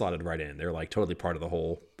they slotted right in. They're like totally part of the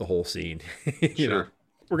whole scene. Sure.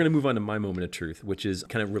 We're going to move on to my moment of truth, which is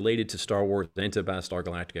kind of related to Star Wars and to Battlestar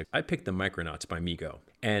Galactica. I picked the Micronauts by Mego.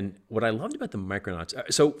 And what I loved about the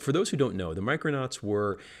Micronauts, so for those who don't know, the Micronauts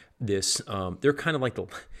were this, they're kind of like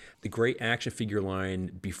the great action figure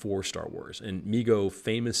line before Star Wars. And Mego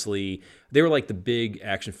famously, they were like the big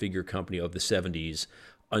action figure company of the 70s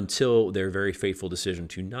until their very fateful decision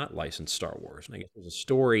to not license Star Wars. And I guess there's a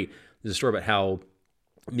story about how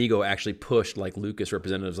Mego actually pushed like Lucas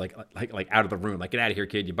representatives like out of the room, like, get out of here,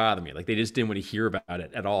 kid, you bother me. Like they just didn't want to hear about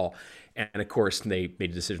it at all. And of course they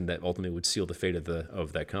made a decision that ultimately would seal the fate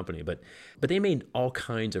of that company. But they made all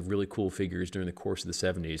kinds of really cool figures during the course of the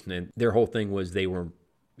 70s. And then their whole thing was they were,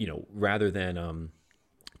 rather than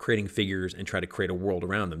creating figures and try to create a world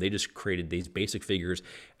around them, they just created these basic figures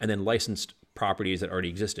and then licensed properties that already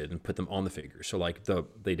existed and put them on the figures. So like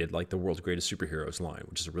they did like the world's greatest superheroes line,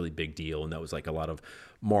 which is a really big deal, and that was like a lot of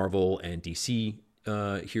Marvel and DC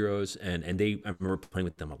heroes, and I remember playing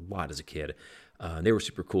with them a lot as a kid. They were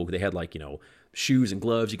super cool. They had like, shoes and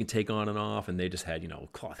gloves you can take on and off, and they just had,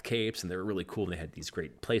 cloth capes, and they were really cool. And they had these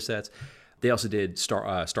great play sets. They also did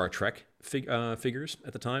Star Trek figures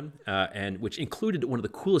at the time, and which included one of the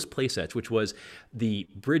coolest play sets, which was the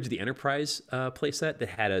Bridge of the Enterprise play set that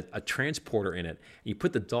had a transporter in it. And you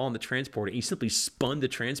put the doll in the transporter, and you simply spun the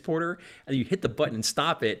transporter, and you hit the button and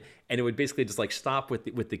stop it, and it would basically just like stop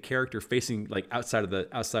with the character facing like outside of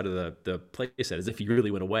the play set, as if he really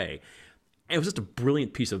went away. And it was just a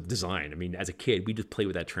brilliant piece of design. I mean, as a kid, we just played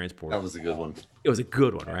with that transporter. That was a good one. It was a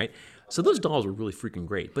good one, right? So those dolls were really freaking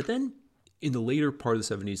great. But then in the later part of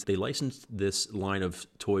the 70s, they licensed this line of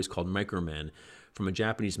toys called Micromen from a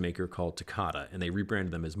Japanese maker called Takata, and they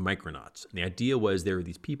rebranded them as Micronauts. And the idea was there were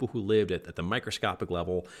these people who lived at the microscopic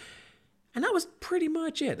level, and that was pretty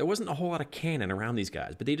much it. There wasn't a whole lot of canon around these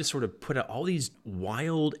guys, but they just sort of put out all these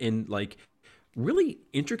wild and like really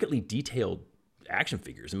intricately detailed action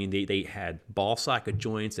figures. I mean, they had ball socket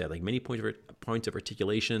joints, they had like many points of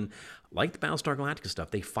articulation. Like the Battlestar Galactica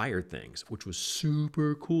stuff, they fired things, which was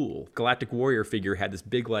super cool. Galactic Warrior figure had this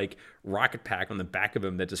big like rocket pack on the back of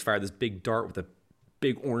him that just fired this big dart with a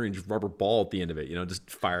big orange rubber ball at the end of it, just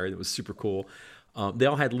fired. It was super cool. They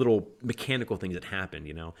all had little mechanical things that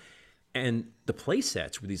happened, and the play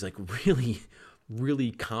sets were these like really,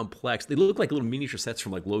 really complex. They looked like little miniature sets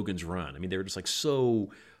from like Logan's Run. I mean, they were just like so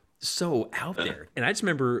out there. And I just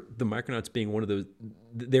remember the Micronauts being one of those,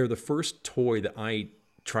 they're the first toy that I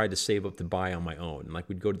tried to save up to buy on my own. And like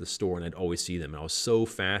we'd go to the store and I'd always see them. And I was so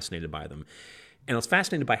fascinated by them. And I was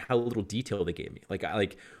fascinated by how little detail they gave me.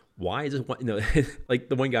 Like why is this one, like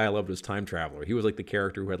the one guy I loved was Time Traveler. He was like the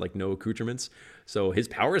character who had like no accoutrements. So his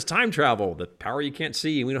power is time travel, the power you can't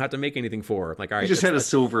see and we don't have to make anything for. Like, all right. He just had a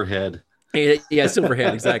silver head. Yeah,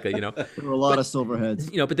 Silverhead, exactly. There were a lot of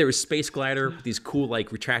Silverheads. But there was Space Glider with these cool, like,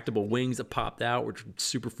 retractable wings that popped out, which were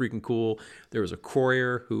super freaking cool. There was a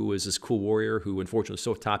Courier, who was this cool warrior who, unfortunately, was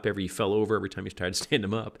so top heavy, he fell over every time he tried to stand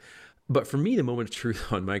him up. But for me, the moment of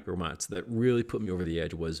truth on Micronauts that really put me over the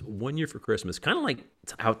edge was one year for Christmas, kind of like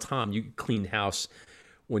how, Tom, you cleaned house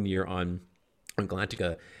one year on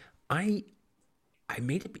Galactica. I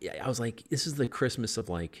was like, this is the Christmas of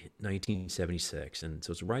like 1976. And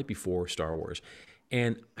so it's right before Star Wars.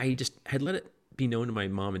 And I just had let it be known to my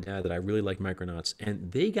mom and dad that I really like Micronauts. And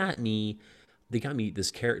they got me this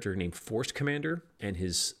character named Force Commander and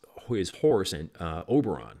his horse and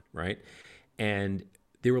Oberon, right? And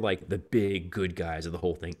they were like the big good guys of the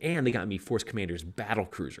whole thing. And they got me Force Commander's battle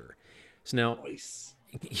cruiser. So now, nice.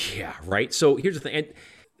 Yeah, right? So here's the thing. And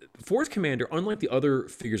Force Commander, unlike the other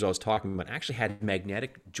figures I was talking about, actually had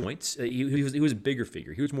magnetic joints. He was a bigger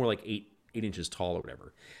figure. He was more like eight inches tall or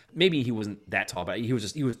whatever. Maybe he wasn't that tall, but he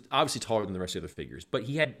was obviously taller than the rest of the other figures. But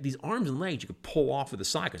he had these arms and legs you could pull off with the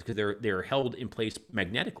sockets because they're held in place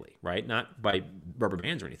magnetically, right? Not by rubber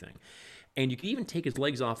bands or anything. And you could even take his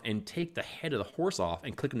legs off and take the head of the horse off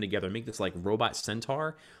and click them together and make this like robot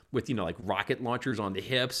centaur with, like rocket launchers on the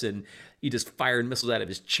hips, and he just fired missiles out of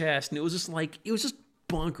his chest. And it was just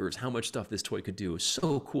bonkers how much stuff this toy could do. It was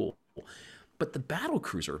so cool. But the battle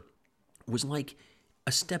cruiser was like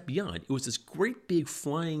a step beyond. It was this great big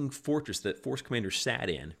flying fortress that Force Commander sat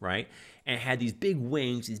in, right? And it had these big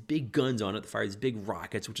wings, these big guns on it that fired these big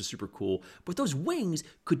rockets, which is super cool. But those wings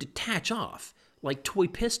could detach off like toy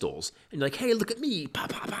pistols. And you're like, hey, look at me, pa,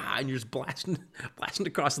 pa, pa, and you're just blasting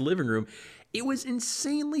across the living room. It was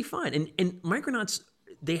insanely fun. And Micronauts,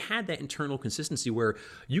 they had that internal consistency where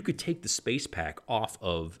you could take the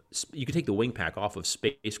you could take the wing pack off of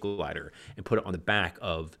Space Glider and put it on the back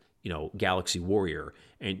of, Galaxy Warrior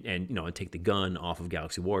and take the gun off of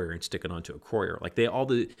Galaxy Warrior and stick it onto a Courier. Like all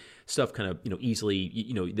the stuff kind of, easily,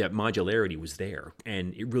 that modularity was there,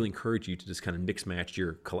 and it really encouraged you to just kind of mix match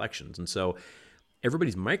your collections. And so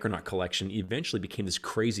everybody's Micronaut collection eventually became this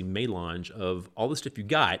crazy melange of all the stuff you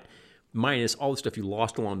got minus all the stuff you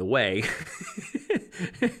lost along the way.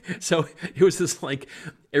 So it was just like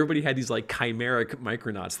everybody had these like chimeric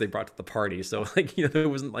Micronauts they brought to the party. So like, there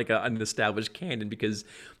wasn't like an established canon because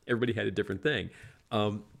everybody had a different thing.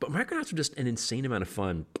 But Micronauts were just an insane amount of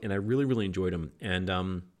fun, and I really, really enjoyed them. And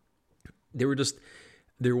they were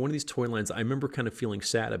one of these toy lines. I remember kind of feeling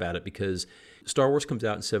sad about it because Star Wars comes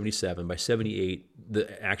out in 77. By 78,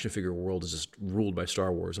 the action figure world is just ruled by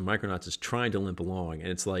Star Wars, and Micronauts is trying to limp along. And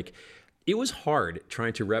it's like, it was hard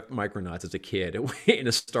trying to rep Micronauts as a kid in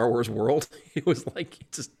a Star Wars world. It was like,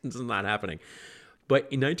 it's not happening. But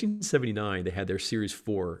in 1979, they had their Series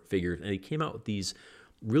 4 figures, and they came out with these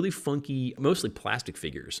really funky, mostly plastic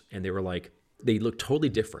figures. And they were like, they looked totally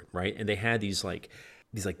different, right? And they had these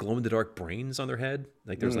glow in the dark brains on their head.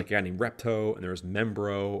 Like there's like a guy named Repto, and there's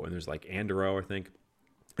Membro, and there's like Andro, I think.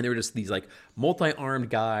 And they were just these like multi-armed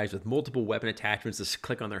guys with multiple weapon attachments to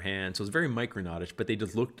click on their hands. So it was very Micronauts, but they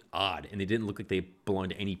just looked odd, and they didn't look like they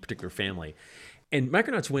belonged to any particular family. And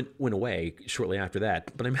Micronauts went away shortly after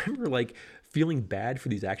that. But I remember like feeling bad for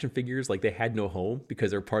these action figures, like they had no home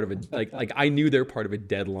because they're part of a like I knew they're part of a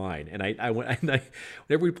dead line. And I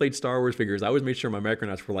whenever we played Star Wars figures, I always made sure my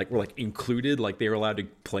Micronauts were like included, like they were allowed to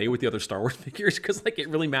play with the other Star Wars figures, because like it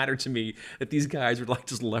really mattered to me that these guys were like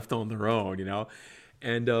just left on their own, you know.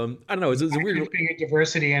 And I don't know, it's a weird being a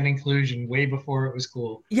diversity and inclusion way before it was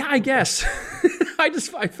cool. Yeah, I guess.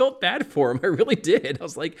 I felt bad for him. I really did. I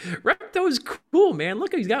was like, Repto's cool, man.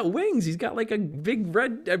 Look, he's got wings. He's got like a big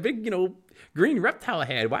green reptile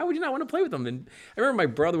head. Why would you not want to play with him? And I remember my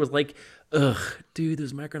brother was like, ugh, dude,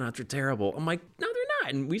 those Micronauts are terrible. I'm like, no, they're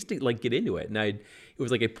not. And we used to like get into it. And it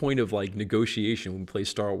was like a point of like negotiation when we play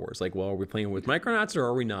Star Wars. Like, well, are we playing with Micronauts or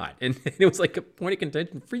are we not? And it was like a point of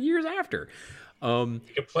contention for years after. You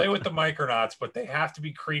can play with the Micronauts, but they have to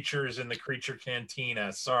be creatures in the creature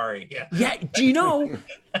cantina. Sorry. Yeah. Do you know?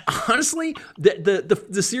 Honestly,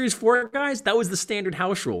 the Series 4 guys, that was the standard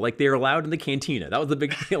house rule. Like they're allowed in the cantina. That was the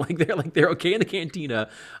big thing. They're okay in the cantina.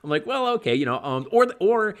 I'm like, well, okay, you know.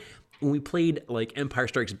 Or when we played like Empire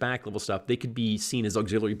Strikes Back level stuff, they could be seen as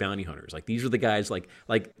auxiliary bounty hunters. Like these are the guys like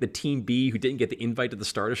the Team B who didn't get the invite to the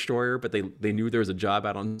Star Destroyer, but they knew there was a job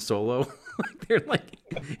out on Solo. They're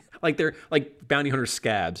like bounty hunter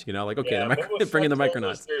scabs, you know, like, okay, they're bringing the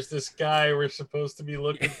Micronauts. There's this guy we're supposed to be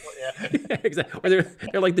looking for. Yeah. Exactly. Or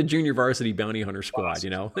they're like the junior varsity bounty hunter squad, you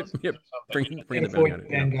know. Yeah, bring the bounty hunter.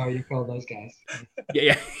 Vanguard, you call those guys.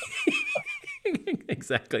 Yeah.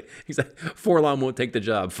 Exactly. Forlom won't take the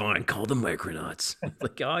job. Fine, call the Micronauts.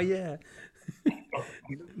 Like, oh yeah.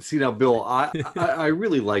 See now, Bill, I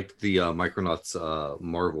really liked the Micronauts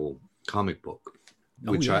Marvel comic book,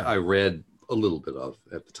 which I read a little bit of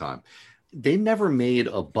at the time. They never made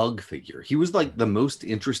a Bug figure. He was like the most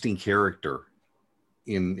interesting character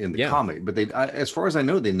in the comic, but as far as I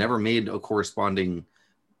know, they never made a corresponding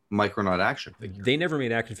Micronaut action figure. They never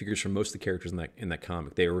made action figures for most of the characters in that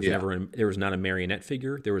comic. There was not a Marionette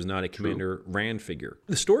figure. There was not a Commander Rand figure.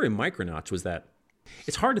 The story of Micronauts was that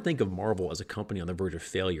it's hard to think of Marvel as a company on the verge of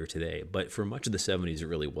failure today, but for much of the 70s, it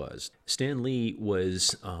really was. Stan Lee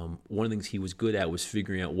was, one of the things he was good at was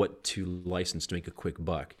figuring out what to license to make a quick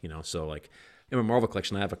buck, you know? So like in my Marvel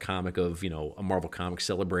collection, I have a comic of, you know, a Marvel comic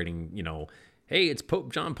celebrating, you know, hey, it's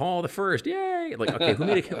Pope John Paul I. Yay! Like, okay, who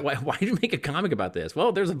made why did you make a comic about this?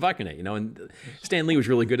 Well, there's a buck in it, you know, and Stan Lee was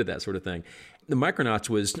really good at that sort of thing. The Micronauts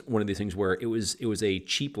was one of these things where it was a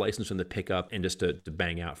cheap license from the pickup and just to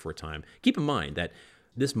bang out for a time. Keep in mind that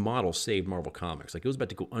this model saved Marvel Comics. Like, it was about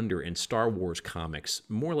to go under, and Star Wars Comics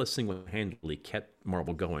more or less single-handedly kept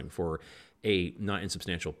Marvel going for a not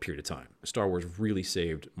insubstantial period of time. Star Wars really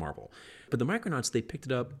saved Marvel. But the Micronauts, they picked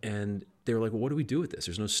it up and they were like, well, what do we do with this?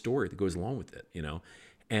 There's no story that goes along with it, you know?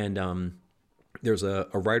 And there's a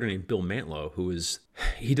writer named Bill Mantlo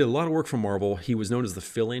he did a lot of work for Marvel. He was known as the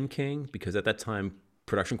fill-in king because at that time,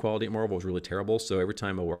 production quality at Marvel was really terrible. So every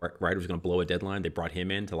time a writer was going to blow a deadline, they brought him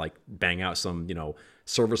in to like bang out some, you know,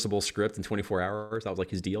 serviceable script in 24 hours. That was like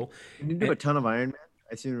his deal. Did he do a ton of Iron Man?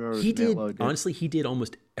 I seem to remember he did. Honestly, he did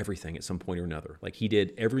almost everything at some point or another. Like he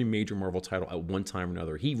did every major Marvel title at one time or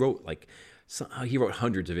another. He wrote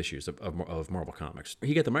hundreds of issues of Marvel Comics.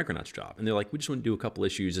 He got the Micronauts job, and they're like, we just want to do a couple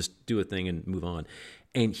issues, just do a thing and move on.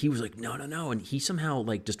 And he was like, no. And he somehow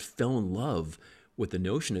like just fell in love with the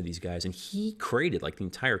notion of these guys, and he created like the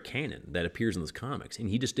entire canon that appears in those comics, and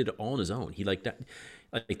he just did it all on his own. He like the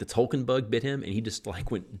Tolkien bug bit him, and he just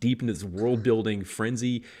like went deep into this world building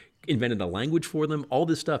frenzy, invented a language for them, all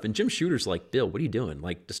this stuff. And Jim Shooter's like, Bill, what are you doing?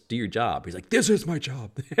 Like, just do your job. He's like, this is my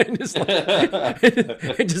job. And just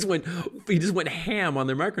like, he just went ham on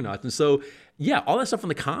their Micronauts. And so, yeah, all that stuff in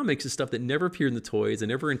the comics is stuff that never appeared in the toys. They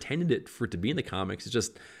never intended it for it to be in the comics.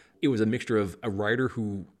 It was a mixture of a writer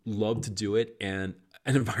who loved to do it and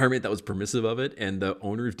an environment that was permissive of it. And the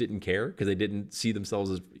owners didn't care because they didn't see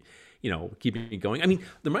themselves as, you know, keeping it going. I mean,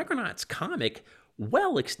 the Micronauts comic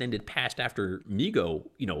well extended past after Mego,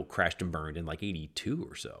 you know, crashed and burned in like 82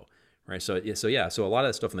 or so, right? So a lot of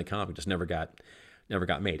that stuff in the comic just never got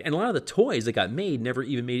made. And a lot of the toys that got made never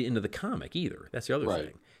even made it into the comic either. That's the other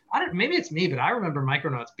thing. Maybe it's me, but I remember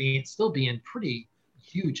Micronauts still being pretty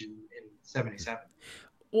huge in 77.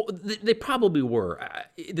 Well, they probably were.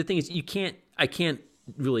 The thing is, I can't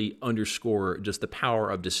really underscore just the power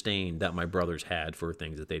of disdain that my brothers had for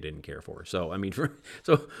things that they didn't care for. So I mean,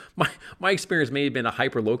 so my experience may have been a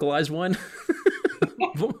hyper localized one,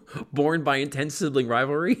 born by intense sibling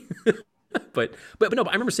rivalry. but no,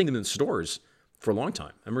 I remember seeing them in stores for a long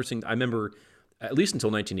time. I remember at least until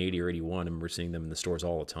 1980 or 81. I remember seeing them in the stores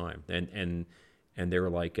all the time, and they were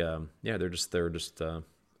like, they're just a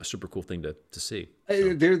super cool thing to see.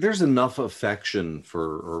 So. There's enough affection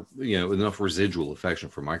or enough residual affection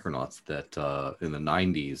for Micronauts that in the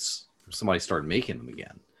 90s somebody started making them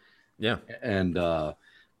again. Yeah, and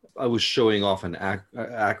I was showing off an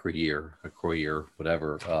Acroyear,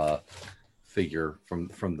 whatever figure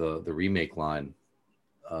from the remake line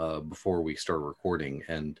before we started recording,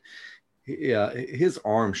 and his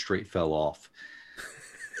arm straight fell off.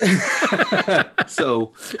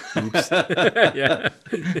 So yeah,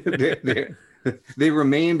 they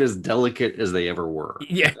remained as delicate as they ever were.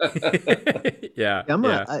 Yeah. Yeah.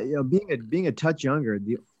 Being a touch younger,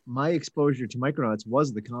 my exposure to Micronauts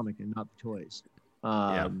was the comic and not the toys.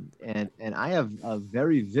 And I have a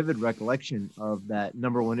very vivid recollection of that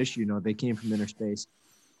 #1 issue. They came from inner space,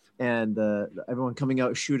 and everyone coming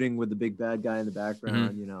out shooting with the big bad guy in the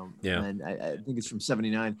background. Yeah. And I think it's from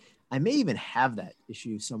 '79. I may even have that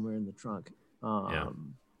issue somewhere in the trunk.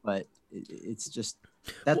 But it's just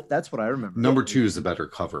that's what I remember. #2 is a better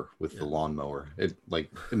cover with the lawnmower. It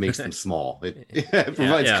makes them small. It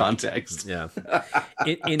provides context. Yeah.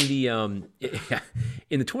 In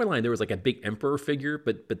the toy line, there was like a big emperor figure,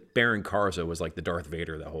 but Baron Karza was like the Darth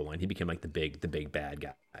Vader of that whole line. He became like the big bad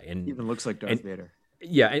guy, and he even looks like Darth Vader.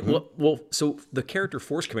 Yeah. And, well, so the character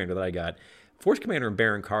Force Commander that I got. Force Commander and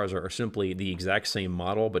Baron Karza are simply the exact same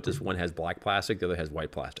model, but just one has black plastic, the other has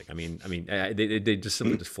white plastic. I mean, they just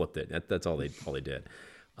simply just flipped it. That's all they did.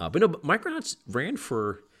 But no, Micronauts ran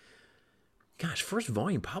for, first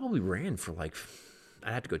volume probably ran for like,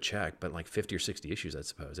 I'd have to go check, but like 50 or 60 issues, I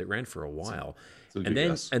suppose. It ran for a while, and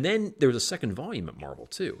then there was a second volume at Marvel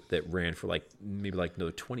too that ran for maybe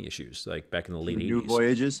another 20 issues, like back in the late 80s. New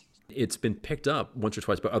Voyages. It's been picked up once or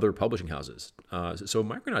twice by other publishing houses. So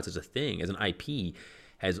Micronauts as a thing, as an IP,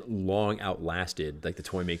 has long outlasted like the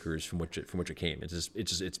toy makers from which it came.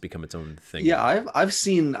 It's become its own thing. Yeah, I've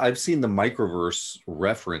seen the Microverse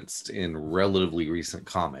referenced in relatively recent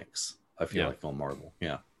comics. I feel like on Marvel.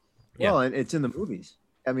 Yeah. Well, and it's in the movies.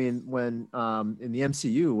 I mean, when in the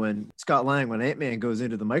MCU, when Scott Lang, when Ant-Man goes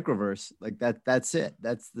into the Microverse, like that's it.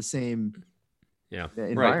 That's the same.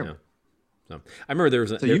 Environment. Right. So I remember there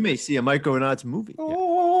was you may see a Micronauts movie.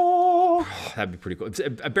 That'd be pretty cool.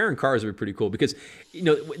 Baron Karza would be pretty cool because in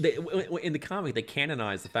the comic they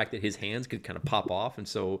canonized the fact that his hands could kind of pop off, and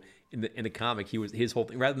so in the comic his whole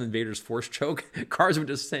thing, rather than Vader's force choke, Karza would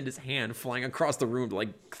just send his hand flying across the room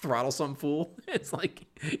to throttle some fool. It's like,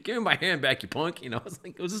 give me my hand back, you punk. It's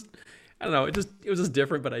like it was just. I don't know. It was just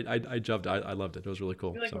different, but I jumped. I loved it. It was really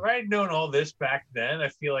cool. If I had known all this back then, I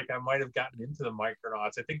feel like I might have gotten into the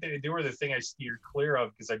Micronauts. I think they were the thing I steered clear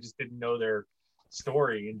of because I just didn't know their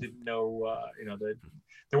story and didn't know, that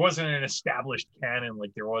there wasn't an established canon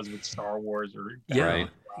like there was with Star Wars or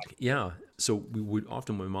Yeah. So we would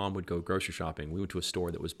often, when Mom would go grocery shopping, we went to a store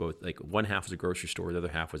that was both one half was a grocery store, the other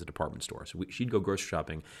half was a department store. So she'd go grocery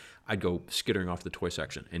shopping, I'd go skittering off to the toy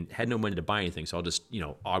section, and had no money to buy anything, so I'll just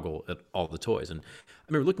ogle at all the toys. And I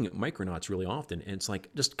remember looking at Micronauts really often, and it's like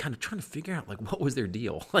just kind of trying to figure out what was their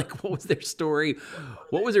deal, what was their story,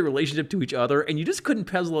 what was their relationship to each other, and you just couldn't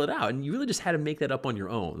puzzle it out, and you really just had to make that up on your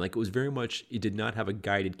own. It was very much, it did not have a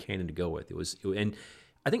guided canon to go with. And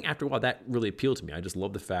I think after a while that really appealed to me. I just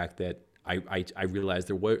love the fact that I realized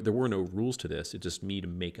there were no rules to this. It's just me to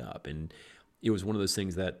make up, and it was one of those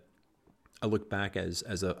things that I look back as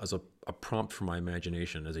a prompt for my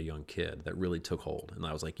imagination as a young kid that really took hold. And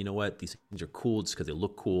I was like, you know what, these things are cool just because they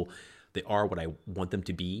look cool. They are what I want them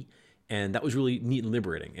to be, and that was really neat and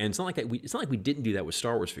liberating. And it's not like we didn't do that with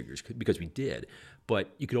Star Wars figures, because we did,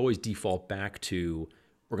 but you could always default back to,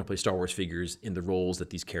 we're going to play Star Wars figures in the roles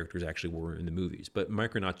that these characters actually were in the movies. But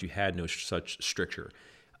Micronauts, you had no such stricture.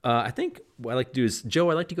 I think what I'd like to do is, Joe,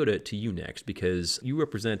 I'd like to go to you next, because you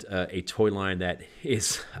represent a toy line that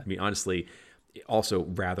is, honestly, also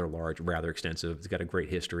rather large, rather extensive. It's got a great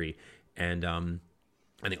history, and I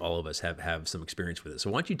think all of us have some experience with it. So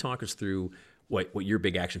why don't you talk us through what your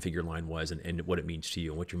big action figure line was and what it means to you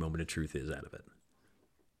and what your moment of truth is out of it?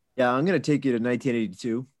 Yeah, I'm going to take you to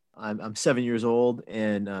 1982. I'm 7 years old,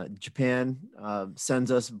 and Japan sends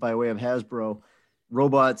us, by way of Hasbro,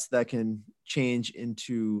 robots that can change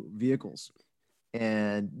into vehicles.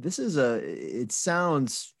 And this is it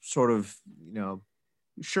sounds sort of,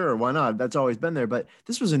 sure, why not? That's always been there, but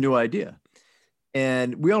this was a new idea.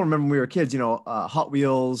 And we all remember when we were kids, Hot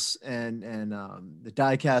Wheels and the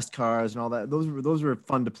die-cast cars and all that. Those were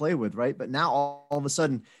fun to play with, right? But now all of a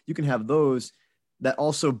sudden you can have those that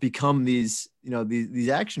also become these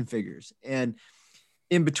action figures. And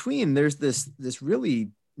in between, there's this really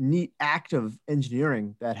neat act of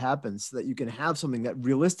engineering that happens so that you can have something that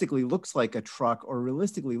realistically looks like a truck or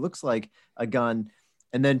realistically looks like a gun,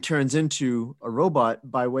 and then turns into a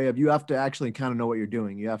robot by way of, you have to actually kind of know what you're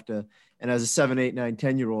doing. You have to, and as a 7, 8, 9,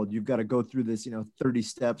 10-year-old, you've got to go through this, 30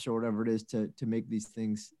 steps or whatever it is to make these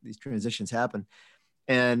transitions happen.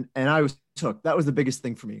 And that was the biggest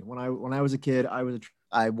thing for me. When I was a kid,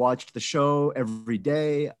 I watched the show every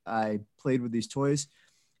day. I played with these toys,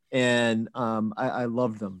 and I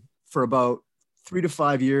loved them for about 3 to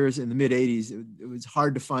 5 years. In the mid 80s, it was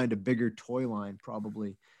hard to find a bigger toy line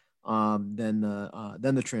probably than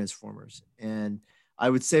the Transformers. And I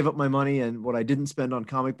would save up my money, and what I didn't spend on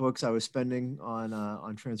comic books, I was spending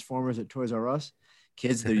on Transformers at Toys R Us.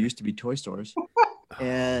 Kids, there used to be toy stores.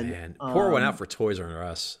 And man, pour one out for Toys R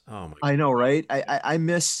Us. Oh my! I know, right? I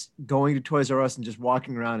miss going to Toys R Us and just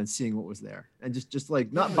walking around and seeing what was there, and just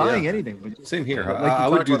like not buying anything. But just, same here. like I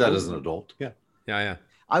would do that as an adult. Yeah.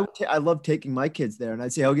 I love taking my kids there, and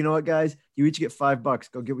I'd say, oh, you know what, guys, you each get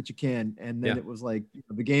 $5. Go get what you can. And then it was like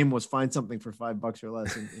the game was find something for $5 or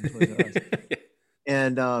less in Toys R Us.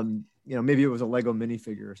 And maybe it was a Lego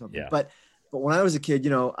minifigure or something. Yeah. But when I was a kid,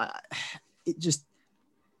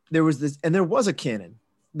 there was this, and there was a canon.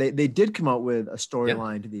 They did come out with a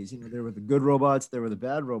storyline to these. There were the good robots, there were the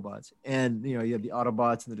bad robots, and you had the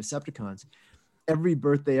Autobots and the Decepticons. Every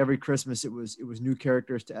birthday, every Christmas, it was new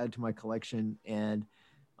characters to add to my collection. And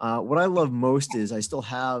what I love most is I still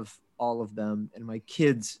have all of them, and my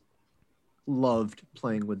kids loved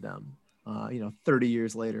playing with them. 30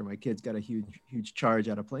 years later, my kids got a huge charge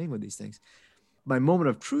out of playing with these things. My moment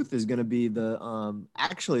of truth is going to be the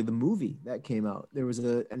movie that came out. There was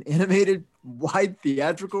an animated wide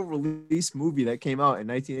theatrical release movie that came out in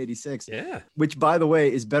 1986. Yeah. Which, by the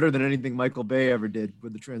way, is better than anything Michael Bay ever did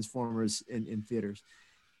with the Transformers in theaters.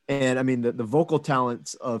 And I mean, the vocal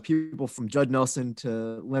talents of people from Judd Nelson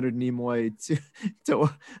to Leonard Nimoy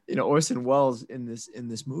to Orson Welles in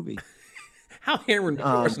this movie. How hammered would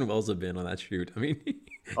Orson Welles have been on that shoot? I mean,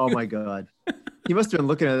 oh my God. He must have been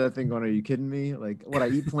looking at that thing going, are you kidding me? Like, what, I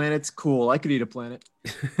eat planets? Cool. I could eat a planet.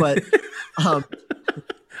 But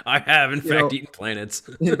I have, in fact, eaten planets.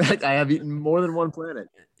 In fact, I have eaten more than one planet.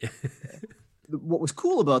 What was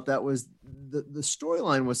cool about that was the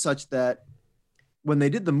storyline was such that when they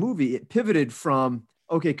did the movie, it pivoted from,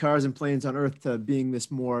 okay, cars and planes on Earth to being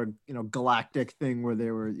this more, galactic thing where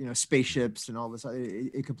there were, spaceships and all this.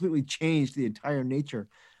 It completely changed the entire nature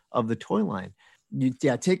of the toy line.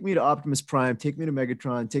 Take me to Optimus Prime, take me to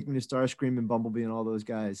Megatron, take me to Starscream and Bumblebee and all those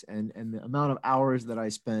guys. And the amount of hours that I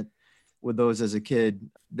spent with those as a kid,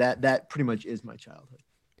 that pretty much is my childhood.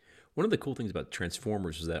 One of the cool things about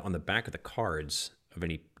Transformers was that on the back of the cards of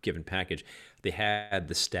any given package, they had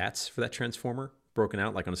the stats for that Transformer broken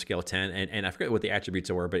out, like on a scale of 10, and I forget what the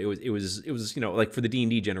attributes were, but it was like for the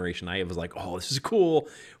D&D generation, I was like, oh, this is cool.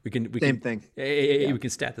 We can we can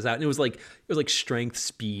stat this out, and it was like strength,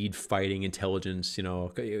 speed, fighting, intelligence. It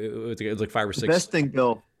was like 5 or 6. The best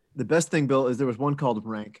thing, Bill, is there was one called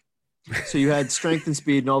rank. So you had strength and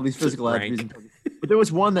speed and all these physical attributes. But there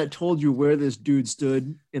was one that told you where this dude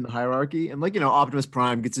stood in the hierarchy, and Optimus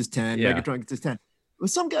Prime gets his 10, Megatron gets his 10. But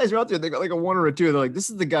some guys are out there, they got like a 1 or a 2. They're like, this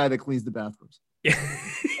is the guy that cleans the bathrooms. Yeah.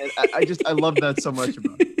 And I love that so much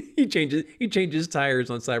about it. He changes tires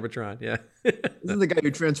on Cybertron. Yeah. This is the guy who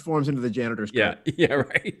transforms into the janitor's car. Yeah,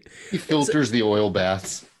 right. He filters the oil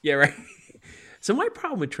baths. Yeah, right. So my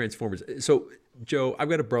problem with Transformers, so Joe, I've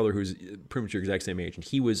got a brother who's pretty much your exact same age, and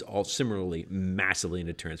he was all similarly massively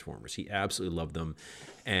into Transformers. He absolutely loved them.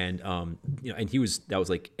 And and that was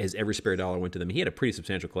like, as every spare dollar went to them. He had a pretty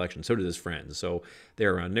substantial collection. So did his friends. So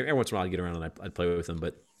they're around. Every once in a while I'd get around and I'd play with them.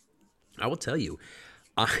 But I will tell you,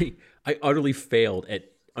 I utterly failed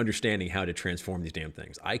at understanding how to transform these damn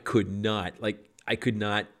things. I could not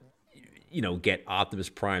get Optimus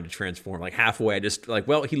Prime to transform. Like halfway, I just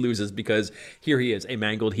he loses because here he is, a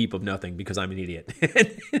mangled heap of nothing because I'm an idiot.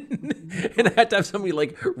 And I had to have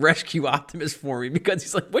somebody rescue Optimus for me because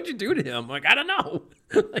he's like, what'd you do to him? I'm like, I don't know.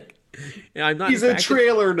 I'm not. He's a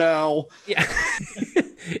trailer now. Yeah.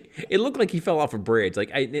 It looked like he fell off a bridge.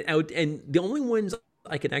 And the only ones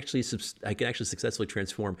I could actually successfully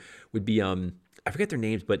transform would be I forget their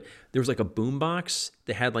names, but there was like a boombox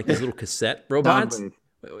that had like these little cassette robots.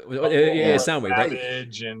 Soundwave, right?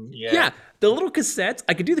 Yeah, the little cassettes.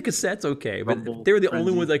 I could do the cassettes okay, but they were the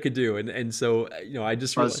only ones I could do, and so I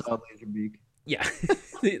just realized. Yeah,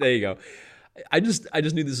 there you go. I just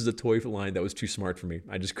knew this was a toy line that was too smart for me.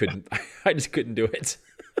 I just couldn't I just couldn't do it.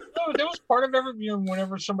 No, that was part of every,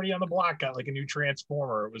 whenever somebody on the block got like a new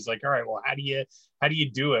transformer, it was like, all right, well, how do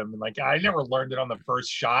you do him? And like, I never learned it on the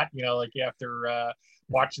first shot, like after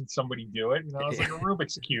watching somebody do it, it's like a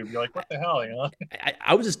Rubik's cube. You're like, what the hell,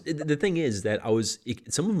 I was just, the thing is that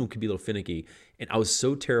some of them could be a little finicky, and I was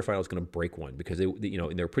so terrified I was going to break one because they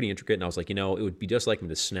and they're pretty intricate, and I was like, it would be just like me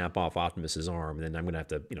to snap off Optimus's arm, and then I'm going to have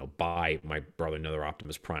to, buy my brother another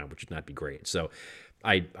Optimus Prime, which would not be great. So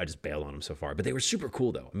I just bailed on them so far, but they were super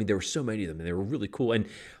cool though. I mean, there were so many of them, and they were really cool. And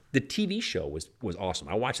the TV show was awesome.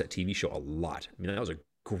 I watched that TV show a lot. I mean, that was a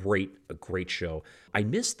great show. I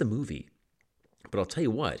missed the movie, but I'll tell you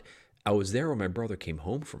what, I was there when my brother came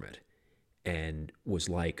home from it and was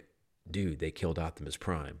like, dude, they killed Optimus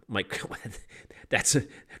Prime. I'm like, that's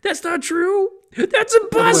not true. That's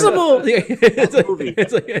impossible. That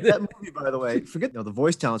movie, by the way, forget the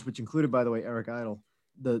voice talents, which included, by the way, Eric Idle.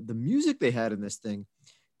 The music they had in this thing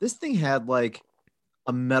had like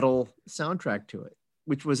a metal soundtrack to it,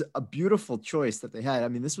 which was a beautiful choice that they had. I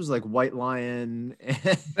mean, this was like White Lion.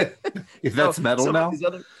 If that's metal now.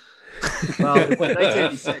 Well, it was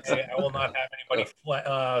 1986. I will not have anybody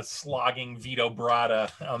slogging Vito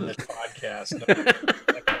Bratta on this podcast.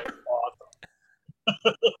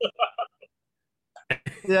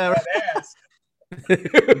 Yeah, right.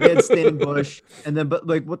 They had Stan Bush, and then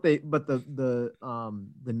the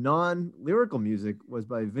non-lyrical music was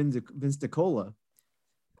by Vince DiCola,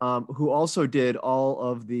 who also did all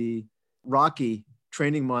of the Rocky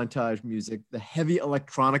training montage music, the heavy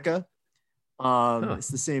electronica. It's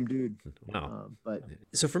the same dude. Wow. But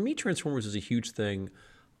so for me, Transformers is a huge thing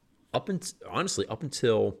up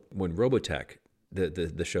until when Robotech,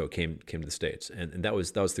 the show came to the States, and that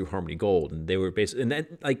was through Harmony Gold, and they were basically, and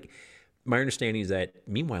that, like, my understanding is that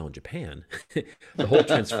meanwhile in Japan, the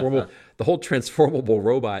whole transformable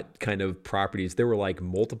robot kind of properties, there were like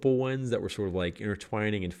multiple ones that were sort of like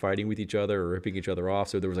intertwining and fighting with each other or ripping each other off.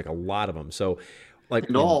 So there was like a lot of them. So like,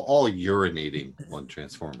 and all urinating on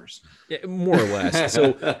Transformers. Yeah, more or less.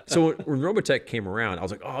 So when Robotech came around, I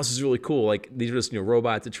was like, oh, this is really cool. Like, these are just,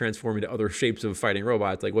 robots that transform into other shapes of fighting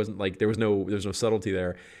robots. Like, wasn't like there was no subtlety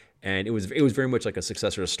there. And it was very much like a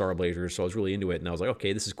successor to Star Blazers. So I was really into it, and I was like,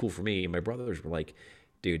 okay, this is cool for me. And my brothers were like,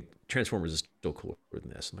 dude, Transformers is still cooler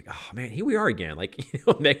than this. I'm like, oh man, here we are again. Like,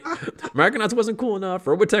 Micronauts wasn't cool enough.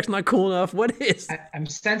 Robotech's not cool enough. What is? I'm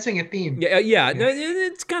sensing a theme. Yeah. No,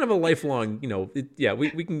 it's kind of a lifelong.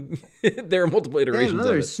 We can. There are multiple iterations.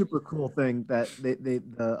 Another of it. super cool thing that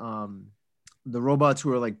the robots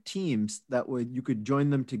who are like teams that you could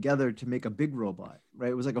join them together to make a big robot,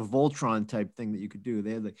 right? It was like a Voltron type thing that you could do.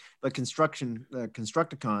 They had the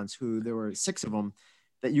Constructicons, who there were 6 of them,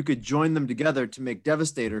 that you could join them together to make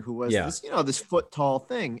Devastator, who was this foot tall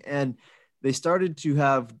thing. And they started to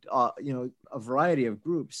have a variety of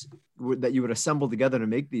groups that you would assemble together to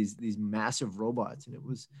make these massive robots, and it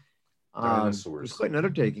was quite an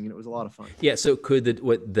undertaking, and it was a lot of fun. Yeah. So could the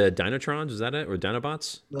Dinotrons, was that it, or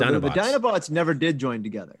Dinobots? No, the Dinobots never did join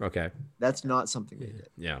together. Okay. That's not something they did.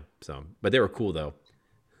 Yeah. So, but they were cool though.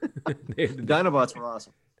 The Dinobots were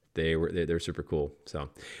awesome. They're super cool. So,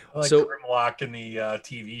 Grimlock in the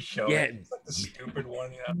TV show. Yeah, it's like the stupid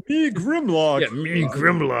one. Yeah. Me Grimlock. Yeah, me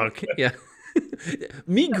Grimlock. Yeah.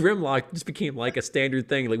 Me Grimlock just became like a standard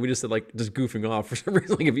thing. Like, we just said, like, just goofing off for some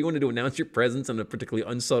reason. Like, if you wanted to announce your presence in a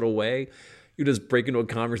particularly unsubtle way, you just break into a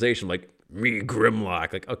conversation like, me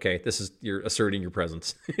Grimlock. Like, okay, you're asserting your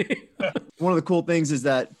presence. One of the cool things is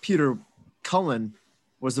that Peter Cullen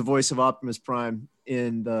was the voice of Optimus Prime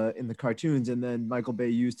in the cartoons, and then Michael Bay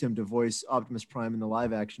used him to voice Optimus Prime in the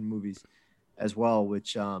live action movies as well,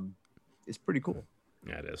 which is pretty cool.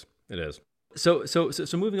 Yeah, it is. So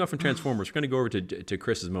moving on from Transformers, we're going to go over to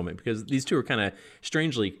Chris's moment, because these two are kind of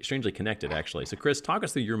strangely connected, actually. So Chris, talk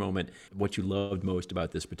us through your moment, what you loved most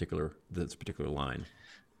about this particular line.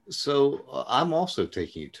 So I'm also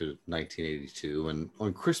taking you to 1982, and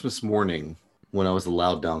on Christmas morning, when I was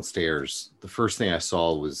allowed downstairs, the first thing I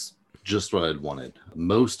saw was just what I'd wanted.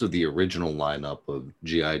 Most of the original lineup of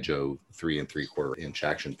G.I. Joe 3 3/4-inch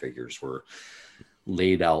action figures were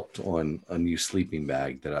laid out on a new sleeping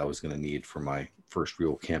bag that I was going to need for my first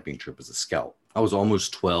real camping trip as a scout. I was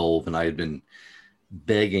almost 12, and I had been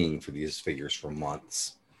begging for these figures for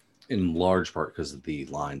months, in large part because of the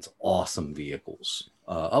line's awesome vehicles,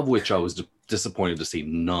 of which I was disappointed to see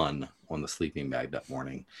none on the sleeping bag that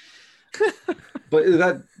morning. But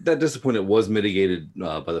that disappointment was mitigated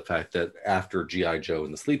by the fact that after G.I. Joe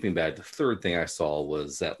and the sleeping bag, the third thing I saw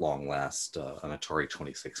was, at long last, an Atari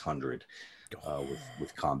 2600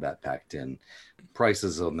 with combat packed in.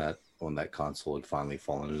 Prices on that on that console had finally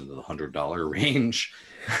fallen into the $100 range.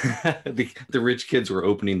 The rich kids were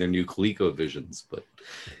opening their new ColecoVisions, but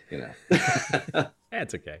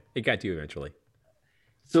That's okay. It got to you eventually.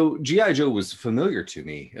 So G.I. Joe was familiar to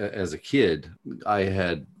me as a kid. I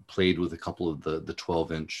had played with a couple of the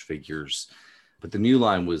 12-inch figures, but the new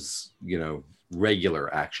line was,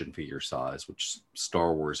 regular action figure size, which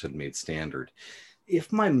Star Wars had made standard.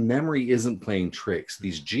 If my memory isn't playing tricks,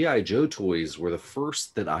 these G.I. Joe toys were the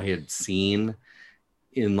first that I had seen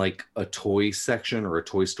in like a toy section or a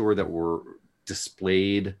toy store that were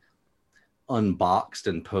displayed, unboxed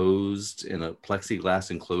and posed in a plexiglass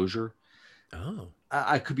enclosure. Oh.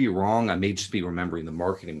 I could be wrong. I may just be remembering the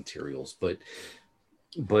marketing materials, but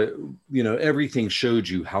everything showed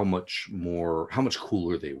you how much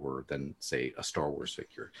cooler they were than, say, a Star Wars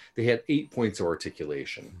figure. They had 8 points of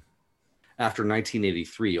articulation. After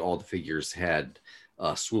 1983, all the figures had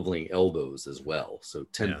swiveling elbows as well, so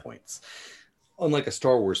 10 points. Unlike a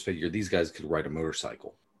Star Wars figure, these guys could ride a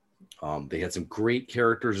motorcycle. They had some great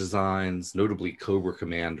character designs, notably Cobra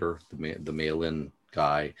Commander, the mail-in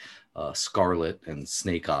guy, Scarlet, and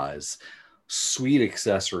Snake Eyes. Sweet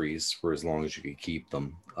accessories for as long as you could keep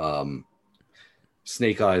them.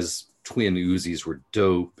 Snake Eyes twin Uzis were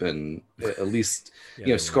dope, and at least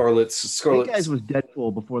Scarlet's Snake Eyes was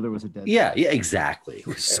Deadpool before there was a Deadpool. Yeah, exactly. It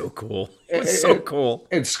was so cool. It was so cool.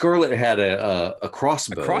 And Scarlet had a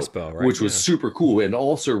crossbow, right? Which was super cool and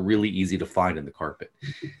also really easy to find in the carpet.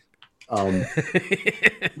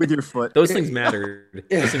 With your foot. Those things mattered.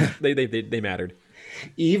 They mattered.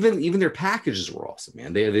 Even their packages were awesome,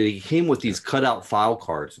 man. They came with these cutout file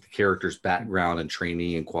cards with the character's background and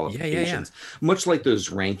training and qualifications, much like those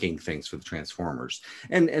ranking things for the Transformers.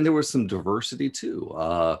 And there was some diversity too.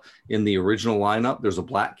 In the original lineup, there's a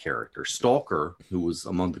black character, Stalker, who was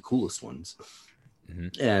among the coolest ones.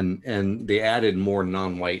 Mm-hmm. And they added more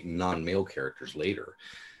non-white and non-male characters later.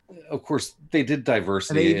 Of course, they did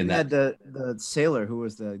diversity. And they had the sailor who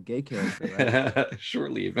was the gay character, right?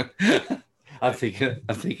 Short-Leave. I'm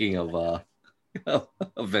thinking of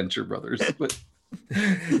Venture Brothers, but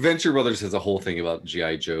Venture Brothers has a whole thing about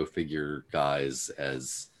G.I. Joe figure guys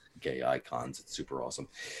as gay icons. It's super awesome.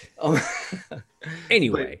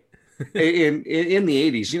 Anyway, in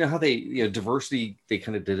the 80s, you know how they diversity, they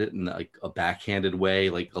kind of did it in like a backhanded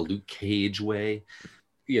way, like a Luke Cage way.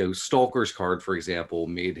 Stalker's card, for example,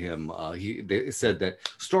 made him. They said that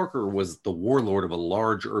Stalker was the warlord of a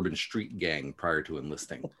large urban street gang prior to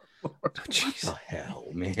enlisting. What the hell,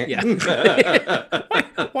 man? Yeah.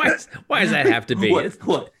 why does that have to be?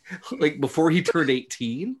 What? Like before he turned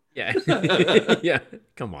 18? Yeah. Yeah.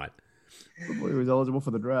 Come on. Before he was eligible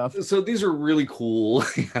for the draft. So these are really cool.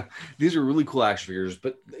 These are really cool action figures,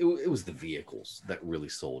 but it was the vehicles that really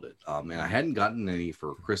sold it. And I hadn't gotten any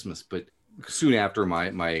for Christmas, but soon after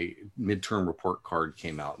my midterm report card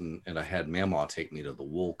came out, and I had Mamaw take me to the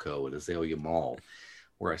Woolco at Azalea Mall,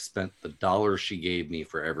 where I spent the $1 she gave me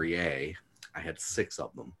for every A. I had 6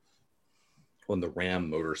 of them on the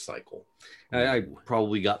Ram motorcycle. I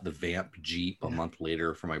probably got the Vamp Jeep a month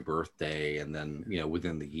later for my birthday, and then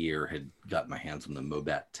within the year had got my hands on the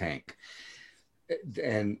Mobat tank.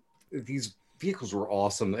 And these vehicles were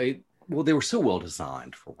awesome. They were so well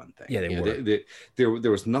designed, for one thing. Yeah, they were.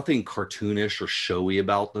 There was nothing cartoonish or showy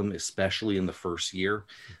about them, especially in the first year.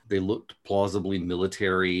 They looked plausibly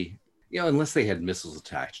military. Unless they had missiles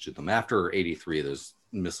attached to them. After 83, those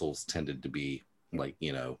missiles tended to be like,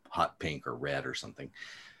 hot pink or red or something.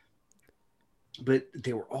 But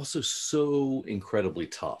they were also so incredibly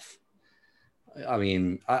tough. I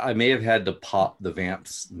mean, I may have had to pop the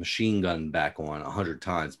Vamp's machine gun back on 100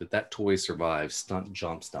 times, but that toy survived stunt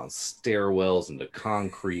jumps down stairwells into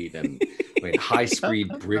concrete and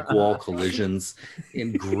high-speed brick wall collisions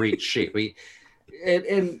in great shape.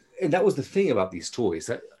 And that was the thing about these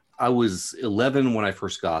toys. I was 11 when I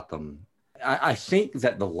first got them. I think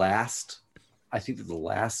that the last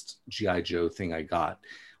G.I. Joe thing I got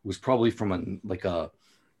was probably from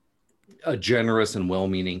a generous and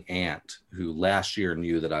well-meaning aunt who last year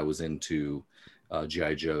knew that I was into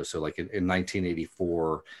G.I. Joe. So like in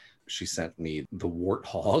 1984, she sent me the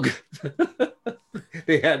Warthog.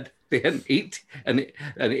 They had an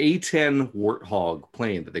A-10 Warthog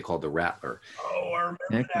plane that they called the Rattler. Oh, I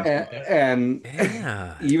remember that. And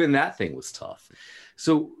even that thing was tough.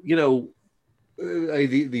 So,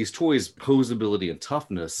 these toys' posability and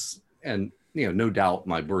toughness, and, no doubt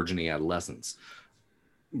my burgeoning adolescence,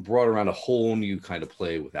 brought around a whole new kind of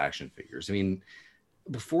play with action figures. I mean,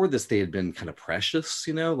 before this, they had been kind of precious,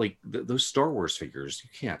 like those Star Wars figures.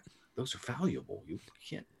 Those are valuable. You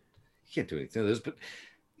can't do anything with those. But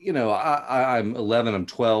I'm 11, I'm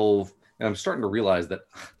 12, and I'm starting to realize that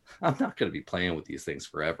I'm not going to be playing with these things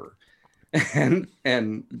forever. And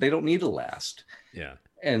they don't need to last. Yeah.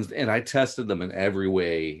 And I tested them in every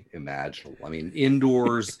way imaginable. I mean,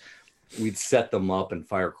 indoors, we'd set them up and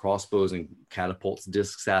fire crossbows and catapults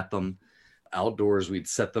discs at them. Outdoors, we'd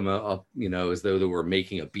set them up, as though they were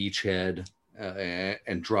making a beachhead,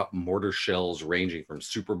 and drop mortar shells ranging from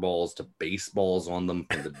super balls to baseballs on them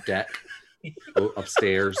from the deck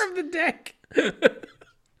upstairs. From the deck.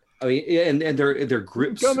 I mean, and their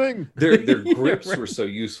grips, their grips were so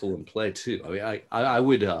useful in play too. I mean,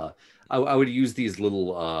 I would use these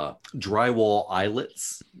little drywall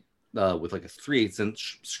eyelets with like a 3/8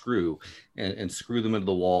 inch screw and screw them into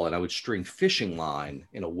the wall, and I would string fishing line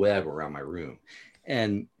in a web around my room.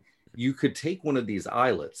 And you could take one of these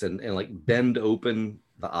eyelets and like bend open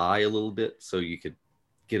the eye a little bit so you could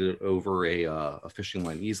get it over a fishing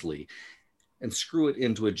line easily, and screw it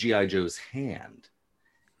into a G.I. Joe's hand.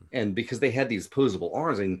 And because they had these posable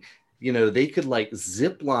arms, and they could like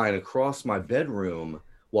zip line across my bedroom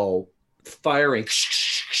while firing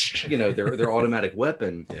their automatic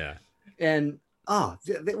weapon. Yeah. And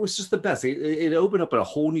that was just the best. It opened up a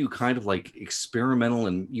whole new kind of like experimental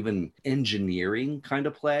and even engineering kind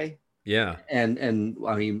of play. Yeah. And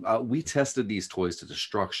I mean, we tested these toys to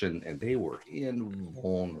destruction, and they were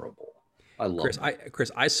invulnerable. I love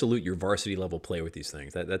Chris, I salute your varsity level play with these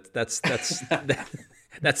things. That's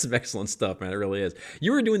some excellent stuff, man. It really is.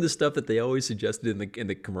 You were doing the stuff that they always suggested in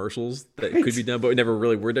the commercials that could be done, but never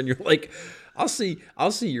really were done. You're like, I'll see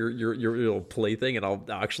your little play thing, and I'll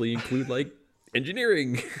actually include like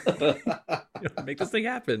engineering, make this thing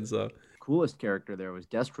happen. So coolest character there was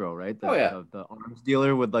Destro, right? The arms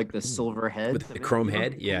dealer with like the silver head, with the chrome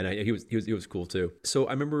head. Yeah, no, he was cool too. So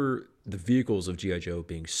I remember the vehicles of G.I. Joe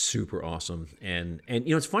being super awesome, and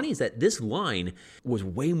what's funny is that this line was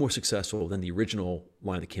way more successful than the original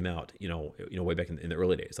line that came out, way back in the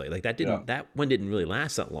early days. Like that one didn't really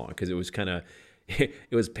last that long because it was kind of.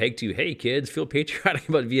 It was pegged to, hey kids, feel patriotic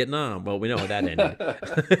about Vietnam. Well, we know how that ended,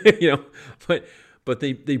 but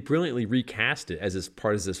they brilliantly recast it as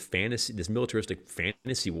this fantasy, this militaristic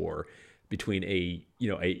fantasy war between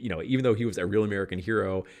even though he was a real American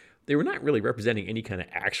hero, they were not really representing any kind of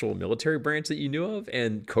actual military branch that you knew of.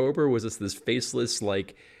 And Cobra was just this faceless,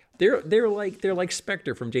 like they're like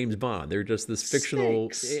Spectre from James Bond. They're just this fictional,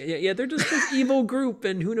 they're just this evil group,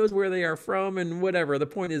 and who knows where they are from and whatever. The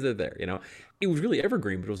point is they're there. It was really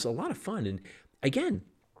evergreen, but it was a lot of fun. And again,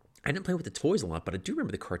 I didn't play with the toys a lot, but I do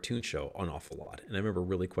remember the cartoon show an awful lot, and I remember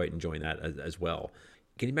really quite enjoying that as well.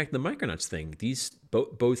 Getting back to the Micronauts thing, these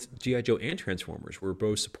both G.I. Joe and Transformers were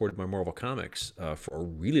both supported by Marvel Comics for a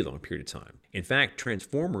really long period of time. In fact,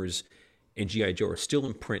 Transformers and G.I. Joe are still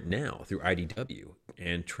in print now through IDW.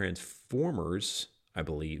 And Transformers, I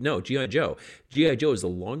believe, no, G.I. Joe. G.I. Joe is the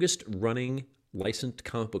longest running licensed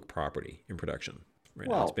comic book property in production right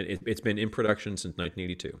now. It's been in production since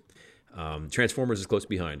 1982. Transformers is close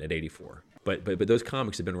behind at 84. But those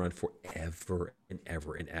comics have been around forever and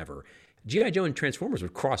ever and ever. G.I. Joe and Transformers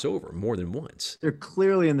would cross over more than once. They're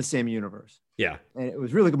clearly in the same universe. Yeah. And it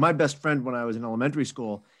was really good. My best friend when I was in elementary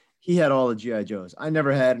school, he had all the G.I. Joes. I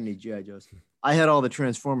never had any G.I. Joes. I had all the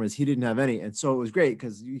Transformers. He didn't have any. And so it was great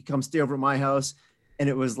because he'd come stay over at my house, and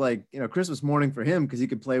it was like, Christmas morning for him because he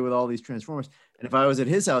could play with all these Transformers. And if I was at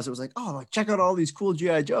his house, it was like, oh, like check out all these cool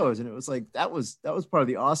G.I. Joes. And it was like, that was part of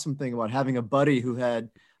the awesome thing about having a buddy who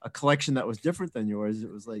had a collection that was different than yours.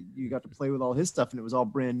 It was like, you got to play with all his stuff, and it was all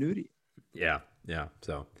brand new to you. Yeah. Yeah.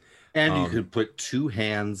 So, and you could put two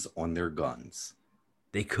hands on their guns.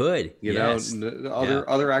 They could,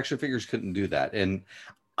 other action figures couldn't do that. And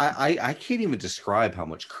I can't even describe how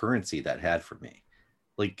much currency that had for me.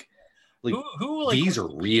 Like who these are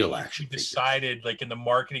real action figures. Decided like in the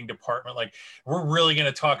marketing department, like we're really going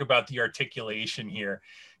to talk about the articulation here.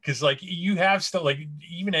 Because like you have stuff like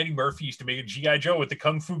even Eddie Murphy used to make a G.I. Joe with the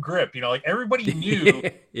Kung Fu grip, like everybody knew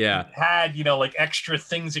it had, like extra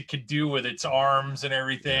things it could do with its arms and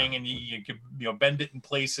everything. And you could, bend it in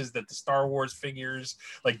places that the Star Wars figures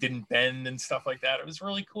like didn't bend and stuff like that. It was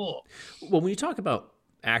really cool. Well, when you talk about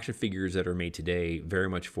action figures that are made today very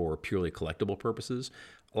much for purely collectible purposes,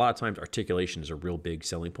 a lot of times articulation is a real big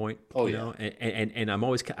selling point. And I've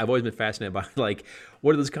always been fascinated by like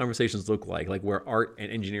what do those conversations look like where art and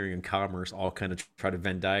engineering and commerce all kind of try to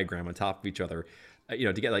Venn diagram on top of each other,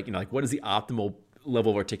 to get like what is the optimal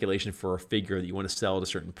level of articulation for a figure that you want to sell at a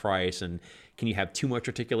certain price, and can you have too much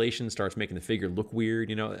articulation starts making the figure look weird?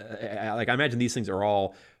 Like I imagine these things are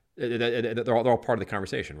all they're all part of the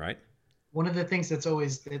conversation, right? One of the things that's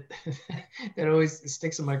always that always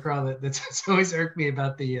sticks in my craw that's always irked me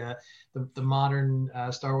about the modern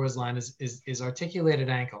Star Wars line is articulated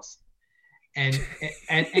ankles. and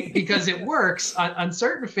because it works on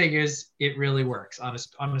certain figures, it really works. On a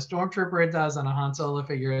Stormtrooper, it does. On a Han Solo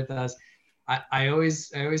figure, it does. I always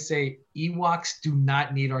say Ewoks do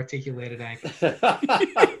not need articulated ankles.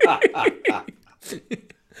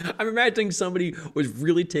 I'm imagining somebody was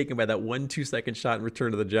really taken by that 1-2 second shot in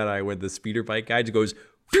Return of the Jedi when the speeder bike guy just goes,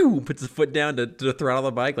 phew, puts his foot down to throttle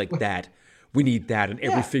the bike like that. We need that in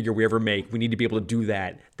every figure we ever make. We need to be able to do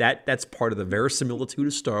that. That's part of the verisimilitude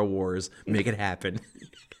of Star Wars. Make it happen.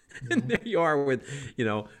 And there you are with,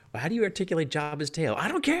 how do you articulate Jabba's tail? I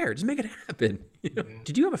don't care. Just make it happen.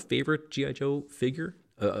 Did you have a favorite G.I. Joe figure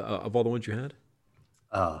of all the ones you had?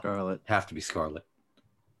 Scarlet. Have to be Scarlet.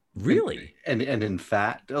 Really? And in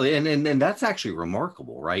fact, and that's actually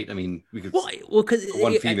remarkable, right? I mean, because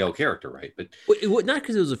one female character, right? But not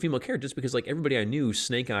because it was a female character, just because like everybody I knew,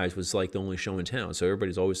 Snake Eyes was like the only show in town, so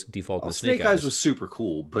everybody's always defaulting to Snake Eyes. Snake Eyes was super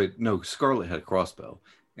cool, but no, Scarlet had a crossbow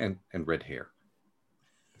and red hair.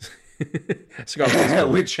 Scarlet,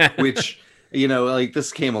 which like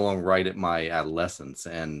this came along right at my adolescence,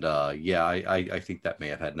 and I think that may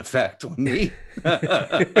have had an effect on me.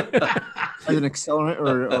 As an accelerant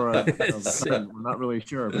we're not really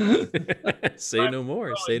sure. But... Say no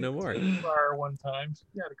more. Say no more. Fire one time.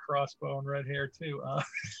 He had a crossbow and red hair too.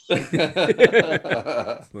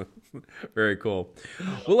 Very cool.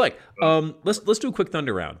 Well, look, let's do a quick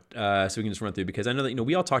thunder round so we can just run through, because I know that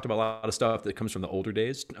we all talked about a lot of stuff that comes from the older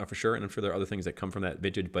days for sure, and I'm sure there are other things that come from that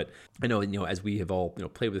vintage. But I know as we have all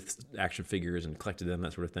played with action figures and collected them,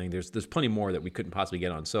 that sort of thing, there's plenty more that we couldn't possibly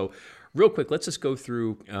get on. So real quick, let's just go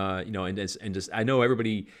through and just I know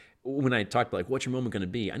everybody, when I talked like what's your moment going to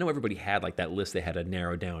be, I know everybody had like that list they had to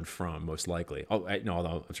narrow down from, most likely.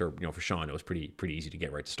 Although I'm sure for Sean it was pretty easy to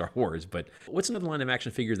get right to Star Wars. But what's another line of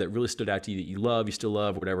action figures that really stood out to you that you still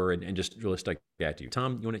love, whatever, and just really stuck out to you?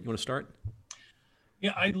 Tom, you want to start?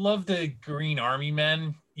 Yeah, I love the Green Army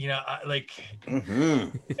Men. At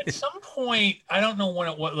some point, I don't know when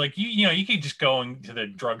it was, like, you could just go into the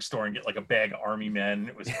drugstore and get like a bag of Army Men.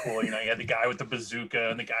 It was cool. You had the guy with the bazooka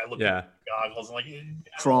and the guy looking at the goggles and like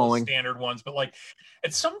crawling standard ones. But like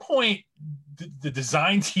at some point, the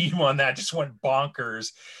design team on that just went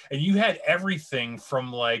bonkers, and you had everything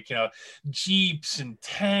from like, Jeeps and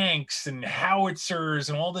tanks and howitzers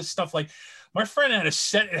and all this stuff. Like, my friend had a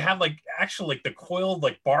set. It had like actually like the coiled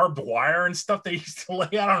like barbed wire and stuff they used to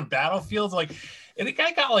lay out on battlefields. Like, and the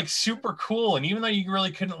guy got like super cool. And even though you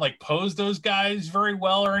really couldn't like pose those guys very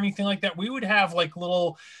well or anything like that, we would have like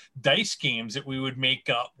little dice games that we would make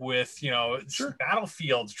up with,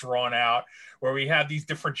 battlefields drawn out, where we had these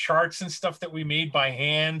different charts and stuff that we made by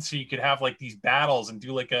hand, so you could have like these battles and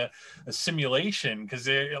do like a simulation, because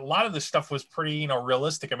a lot of the stuff was pretty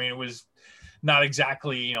realistic. I mean, it was not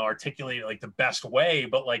exactly articulated like the best way,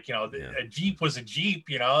 but like a Jeep was a Jeep.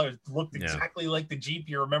 It looked exactly like the Jeep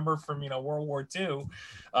you remember from World War II.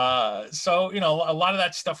 So a lot of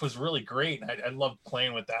that stuff was really great. I loved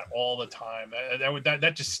playing with that all the time.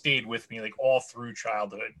 That just stayed with me like all through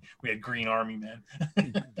childhood. We had Green Army Men.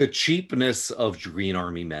 The cheapness of Green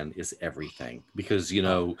Army Men is everything, because you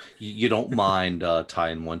don't mind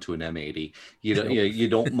tying one to an M80. You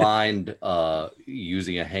don't mind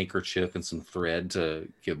using a handkerchief and some thread to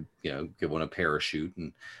give one a parachute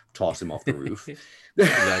and toss him off the roof.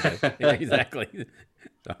 Exactly.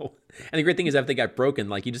 So, and the great thing is, if they got broken,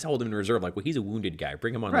 like you just hold him in reserve. Like, well, he's a wounded guy.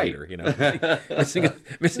 Bring him on later. Like,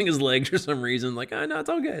 missing his legs for some reason. Like, oh no, it's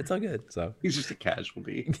all good. It's all good. So he's just a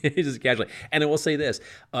casualty. He's just a casualty. And I will say this: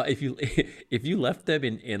 if you left them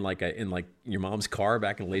in your mom's car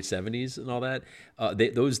back in the late '70s and all that,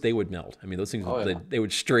 they would melt. I mean, those things they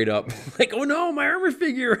would straight up like, oh no, my armor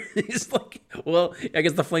figure. He's like, well, I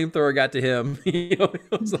guess the flamethrower got to him. It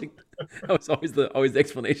was like that was always the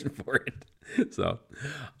explanation for it. So.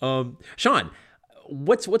 Sean,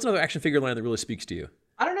 what's another action figure line that really speaks to you?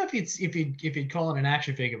 I don't know if you'd call it an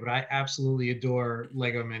action figure, but I absolutely adore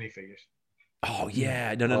Lego minifigures. Oh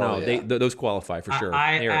yeah, no. Yeah. Those qualify for sure.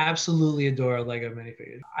 I absolutely adore Lego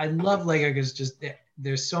minifigures. I love Lego because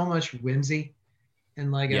there's so much whimsy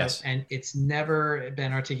in Lego, and it's never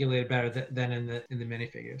been articulated better than in the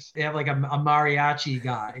minifigures. They have like a mariachi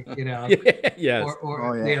guy, yes.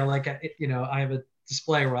 I have a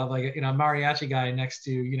display where I have like a mariachi guy next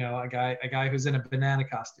to a guy who's in a banana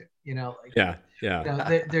costume.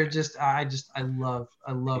 They're just I love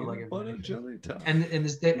Lego, and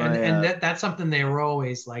that's something they were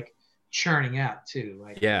always like churning out too.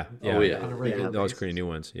 Like those creating new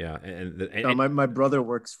ones. My brother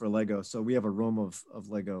works for Lego, so we have a room of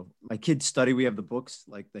Lego. My kids study. We have the books,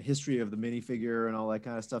 like the history of the minifigure and all that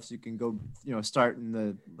kind of stuff. So you can go, start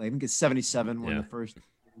in I think it's 77 when the first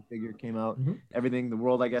figure came out. Mm-hmm. Everything, the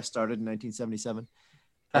world, I guess, started in 1977.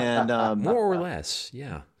 And more or less,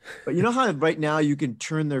 yeah. But you know how right now you can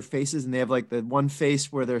turn their faces and they have like the one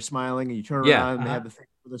face where they're smiling and you turn Yeah. around and they have the face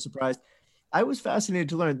where they're surprised. I was fascinated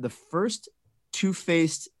to learn the first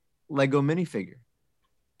two-faced Lego minifigure.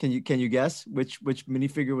 Can you guess which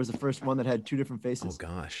minifigure was the first one that had two different faces? Oh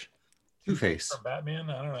gosh. Two-Face. From Batman?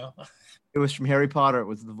 I don't know. It was from Harry Potter. It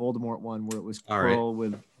was the Voldemort one where it was All right. Quirrell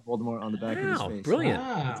with Voldemort on the back of his Wow, face. brilliant.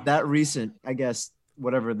 Wow. It's that recent, I guess,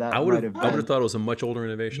 whatever that I would might have have been. thought it was a much older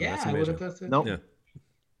innovation. Yeah, That's I would amazing. have thought so. Nope. Yeah.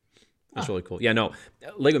 That's really cool. Yeah, no,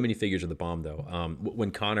 Lego minifigures are the bomb though.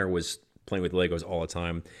 When Connor was playing with Legos all the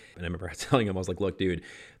time, and I remember telling him, I was like, look, dude,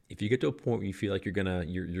 if you get to a point where you feel like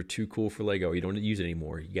you're too cool for Lego, you don't want to use it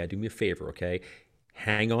anymore, you gotta do me a favor, okay?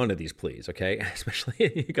 Hang on to these, please, okay?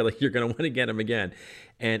 Especially you're gonna want to get them again.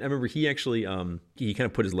 And I remember he actually he kind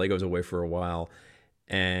of put his Legos away for a while,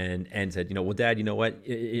 and said, well, Dad, you know what?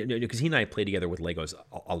 Because he and I play together with Legos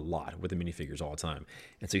a lot with the minifigures all the time,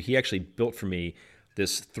 and so he actually built for me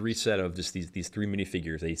this three set of just these three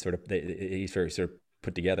minifigures that he sort of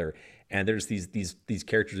put together, and there's these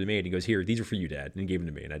characters he made. He goes, here, these are for you, Dad, and he gave them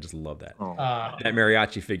to me, and I just love that. Oh, That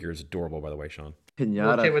mariachi figure is adorable, by the way, Sean.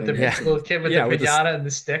 pinata. Little kid with the, thing. Yeah. little kid with Yeah, the with the pinata and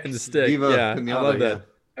the stick. And the stick, Viva yeah, I Pinata, love that. yeah.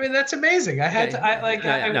 I mean, that's amazing. I had to, I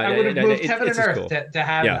would have moved heaven and just earth cool. to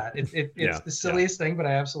have Yeah. that. It's Yeah, the silliest thing, but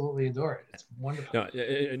I absolutely adore it. It's wonderful.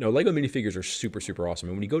 No, Lego minifigures are super, super awesome.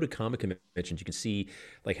 And when you go to comic conventions, you can see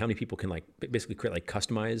like how many people can like basically create like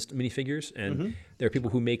customized minifigures. And there are people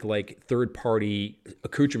who make like third-party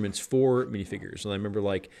accoutrements for minifigures. And I remember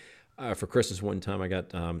like for Christmas one time, I got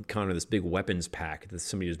Connor this big weapons pack that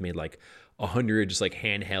somebody just made like 100 just like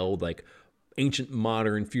handheld like ancient,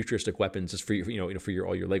 modern, futuristic weapons just for for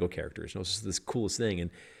all your Lego characters. It's just this coolest thing,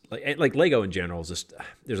 and like Lego in general is just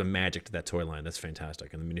there's a magic to that toy line that's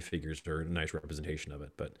fantastic, and the minifigures are a nice representation of it.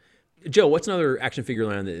 But Joe, what's another action figure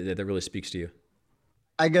line that really speaks to you?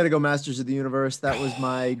 I got to go Masters of the Universe. That was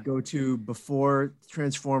my go-to before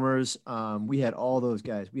Transformers. We had all those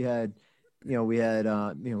guys. We had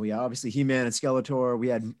obviously He-Man and Skeletor. We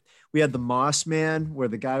had the Moss Man, where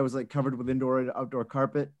the guy was like covered with indoor and outdoor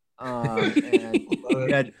carpet. And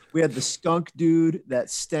we had the skunk dude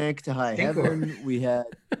that stank to high heaven. We had,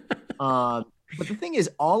 but the thing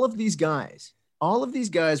is, all of these guys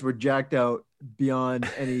were jacked out beyond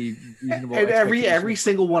any reasonable. And every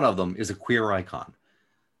single one of them is a queer icon,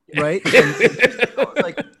 right? And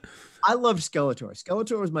like, I loved Skeletor.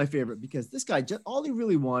 Skeletor was my favorite because this guy, all he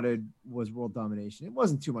really wanted was world domination. It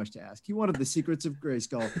wasn't too much to ask. He wanted the secrets of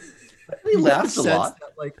Grayskull. He laughs a lot.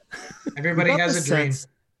 That, like, Everybody has a dream.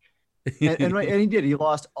 And he did. He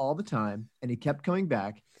lost all the time, and he kept coming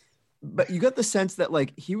back. But you got the sense that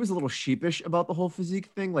like he was a little sheepish about the whole physique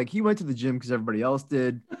thing. Like he went to the gym because everybody else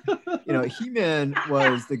did. He-Man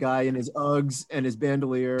was the guy in his Uggs and his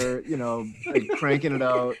bandolier, like cranking it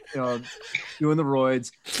out, doing the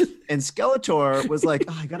roids. And Skeletor was like,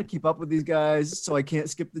 I got to keep up with these guys, so I can't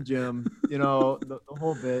skip the gym, the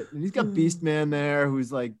whole bit. And he's got Beast Man there,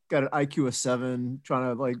 who's like got an IQ of 7,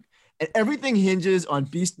 trying to like. And everything hinges on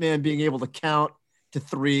Beast Man being able to count to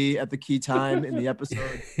 3 at the key time in the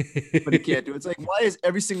episode, but he can't do it. It's like, why is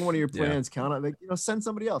every single one of your plans count on? Like, send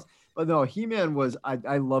somebody else. But no, He-Man was.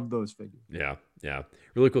 I love those figures. Yeah,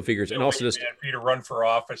 really cool figures, and also just for you to run for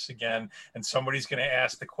office again, and somebody's going to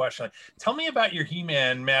ask the question, like, "Tell me about your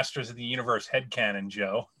He-Man Masters of the Universe headcanon,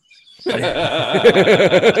 Joe."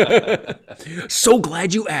 So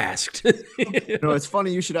glad you asked. It's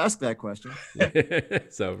funny you should ask that question.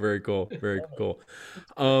 So very cool.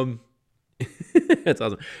 That's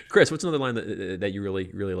awesome. Chris, what's another line that you really,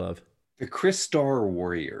 really love? The Crystar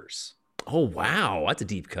Warriors. Oh wow, that's a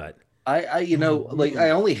deep cut. I I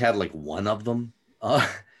only had like one of them,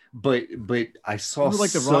 but I saw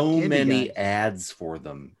like the so Rock Candy many guys. ads for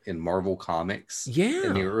them in Marvel Comics. Yeah.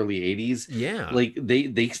 In the early 80s. Yeah. Like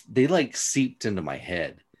they like seeped into my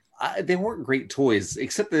head. They weren't great toys,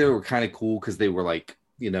 except they were kind of cool because they were like,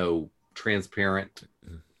 transparent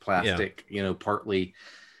plastic, partly.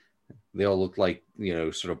 They all looked like,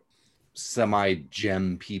 sort of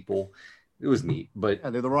semi-gem people. It was neat, but Yeah,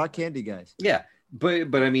 they're the Rock Candy guys. yeah.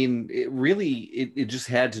 But I mean, it just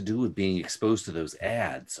had to do with being exposed to those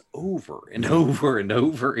ads over and over and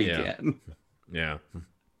over again. Yeah.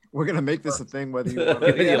 We're gonna make this a thing, whether you want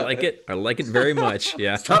it. You like it? I like it very much.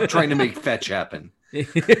 Yeah. Stop trying to make fetch happen.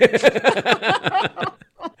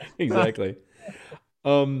 Exactly.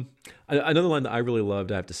 Another line that I really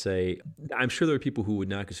loved, I have to say, I'm sure there are people who would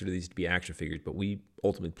not consider these to be action figures, but we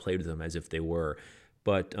ultimately played with them as if they were.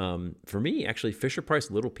 But for me, actually, Fisher-Price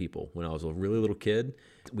Little People, when I was a really little kid,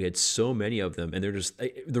 we had so many of them. And they're just,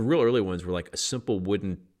 the real early ones were like a simple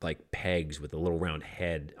wooden like pegs with a little round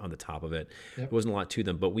head on the top of it. Yep. There wasn't a lot to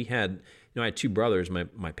them. But we had, I had two brothers.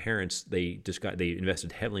 My parents, they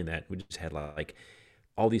invested heavily in that. We just had like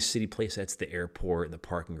all these city play sets, the airport and the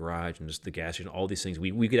parking garage and just the gas station, all these things.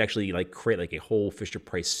 We could actually like create like a whole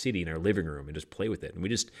Fisher-Price city in our living room and just play with it.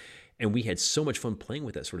 And we had so much fun playing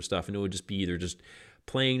with that sort of stuff. And it would just be either just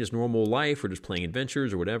playing just normal life or just playing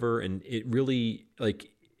adventures or whatever. And it really like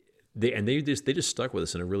they just stuck with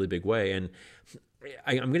us in a really big way. And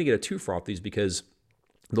I'm going to get a twofer off these because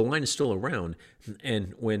the line is still around.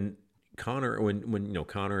 And when Connor and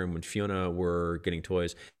when Fiona were getting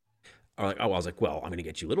toys, I was like, well, I'm going to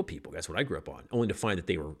get you Little People. That's what I grew up on. Only to find that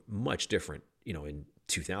they were much different, in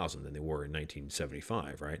 2000 than they were in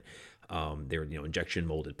 1975, right? They were, injection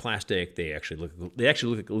molded plastic. They actually look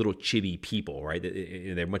like little chibi people, right?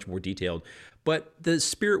 They're much more detailed, but the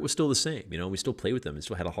spirit was still the same. We still played with them and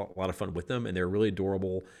still had a lot of fun with them, and they're really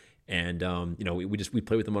adorable. And we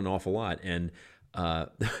played with them an awful lot. And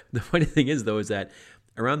the funny thing is, though, is that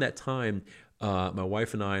around that time, my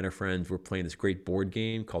wife and I and our friends were playing this great board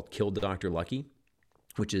game called Kill Dr. Lucky,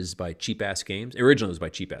 which is by Cheap Ass Games. Originally, it was by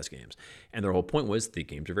Cheap Ass Games. And their whole point was the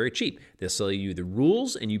games are very cheap. They'll sell you the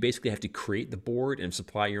rules, and you basically have to create the board and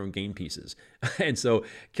supply your own game pieces. And so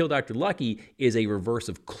Kill Dr. Lucky is a reverse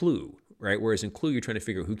of Clue, right? Whereas in Clue, you're trying to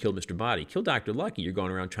figure out who killed Mr. Body. Kill Dr. Lucky, you're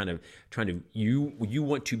going around trying to you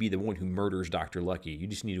want to be the one who murders Dr. Lucky. You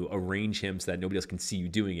just need to arrange him so that nobody else can see you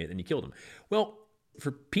doing it, and you killed him. Well,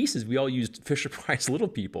 for pieces, we all used Fisher-Price Little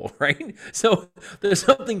People, right? So there's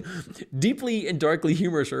something deeply and darkly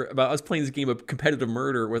humorous about us playing this game of competitive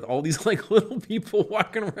murder with all these like little people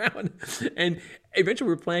walking around. And eventually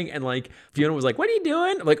we're playing, and like Fiona was like, "What are you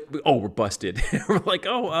doing?" I'm like, "Oh, we're busted." We're like,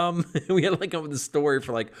 "Oh, we had to like come up with a story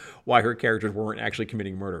for like why her characters weren't actually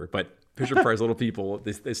committing murder." But Fisher-Price Little People,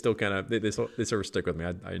 they still kind of they sort of stick with me.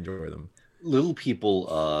 I enjoy them. Little People,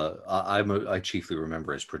 I chiefly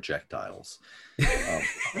remember as projectiles. Them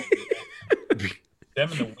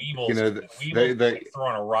and the Weebles. They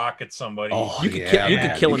throwing a rock at somebody. Oh, you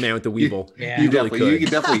could kill a man with the Weeble. Yeah. You could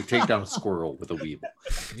definitely take down a squirrel with a Weeble.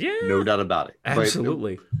 Yeah, no doubt about it.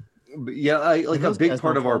 Absolutely. But yeah, a big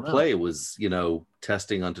part of our play was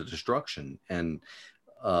testing unto destruction, and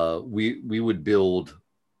we would build.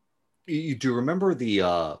 Do you remember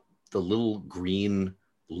the little green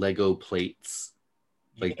Lego plates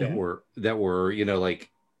that were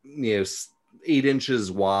 8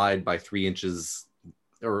 inches wide by 3 inches,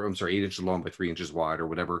 or I'm sorry, 8 inches long by 3 inches wide or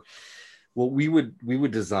whatever. Well, we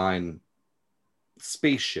would design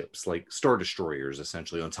spaceships like Star Destroyers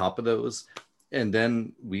essentially on top of those, and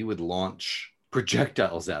then we would launch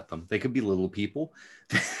projectiles at them. They could be little people.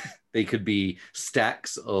 They could be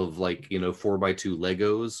stacks of 4x2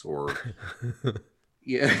 Legos or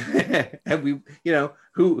yeah. And we,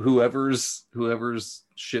 whoever's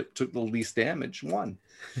ship took the least damage won.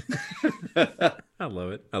 I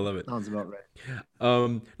love it. Sounds about right.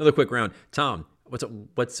 Another quick round. Tom, what's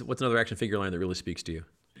another action figure line that really speaks to you?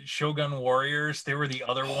 Shogun Warriors. They were the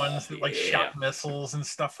other ones that shot missiles and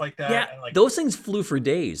stuff like that. Yeah, and, those things flew for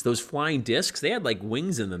days. Those flying discs, they had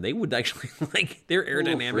wings in them. They would actually they're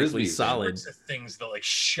aerodynamically solid. Things that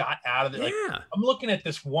shot out of it. Yeah. I'm looking at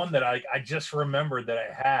this one that I just remembered that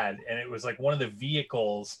I had, and it was one of the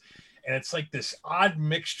vehicles. And it's this odd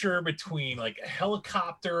mixture between a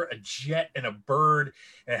helicopter, a jet, and a bird.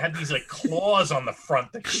 And it had these claws on the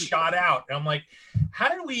front that shot out. And I'm like, how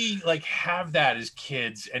did we have that as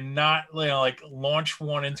kids and not launch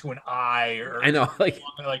one into an eye? Or I know,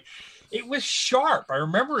 it was sharp. I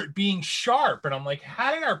remember it being sharp, and I'm like,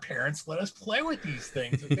 how did our parents let us play with these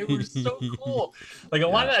things? They were so cool. A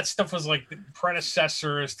lot of that stuff was the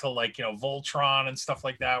predecessors to Voltron and stuff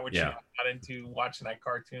like that, which I got into watching that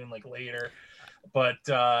cartoon later. But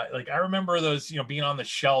I remember those being on the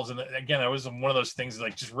shelves, and again, that was one of those things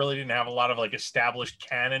that just really didn't have a lot of established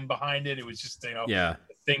canon behind it. It was just the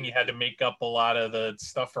thing you had to make up a lot of the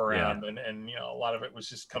stuff around, and a lot of it was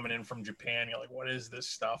just coming in from Japan. You're like, what is this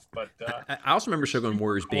stuff? But I also remember Shogun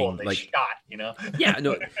Warriors being they shot, yeah,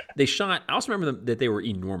 no, they shot. I also remember that they were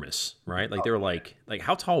enormous, right? They were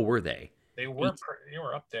how tall were they? They were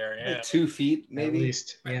up there, yeah. 2 feet, maybe, at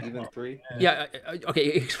least, even 3. Yeah,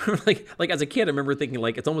 okay. As a kid, I remember thinking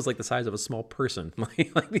it's almost the size of a small person,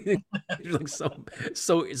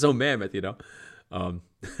 so mammoth, Did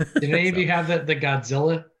any of you have the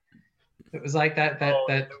Godzilla? It was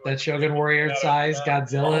that Shogun Warrior size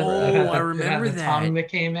Godzilla. Oh, I remember that. The tongue that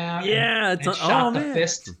came out. Yeah, and shot the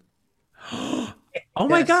fist. Oh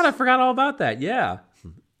my God, I forgot all about that. Yeah,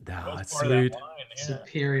 that's sweet. Yeah.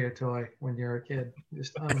 Superior toy when you're a kid.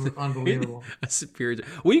 Just unbelievable. A superior.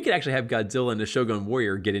 Well, you could actually have Godzilla and the Shogun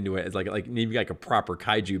Warrior get into it. It's like maybe like a proper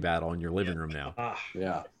kaiju battle in your living room now.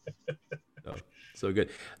 Yeah. So good.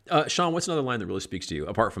 Sean, what's another line that really speaks to you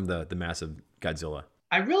apart from the massive Godzilla?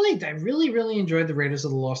 I really enjoyed the Raiders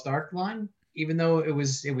of the Lost Ark line, even though it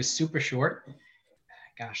was super short.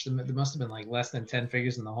 Gosh, there must have been like less than 10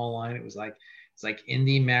 figures in the whole line. It's like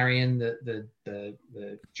Indy marrying the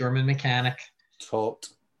German mechanic. Tot.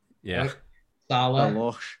 Yeah. Right? Sala.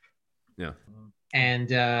 Losh. Yeah. And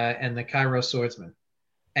the Cairo swordsman.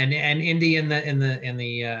 And Indy in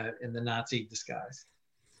the Nazi disguise.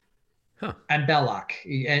 Huh. And Belloc.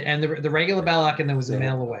 And the regular Belloc, and there was a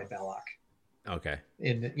mail away Belloc. Okay.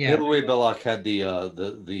 Mail away Belloc had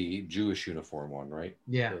the Jewish uniform on, right?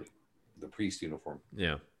 Yeah. The priest uniform.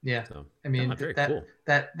 Yeah. Yeah. So, I mean, very that, cool.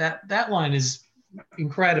 that line is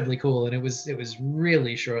incredibly cool, and it was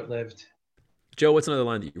really short lived. Joe, what's another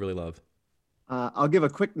line that you really love? I'll give a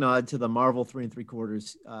quick nod to the Marvel 3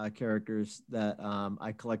 3/4 characters that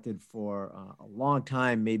I collected for a long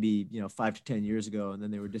time, maybe 5 to 10 years ago, and then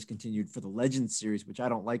they were discontinued for the Legends series, which I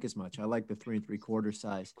don't like as much. I like the 3 3/4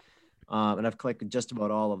 size, and I've collected just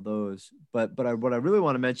about all of those. But what I really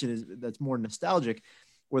want to mention is that's more nostalgic,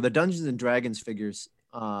 were the Dungeons and Dragons figures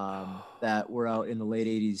that were out in the late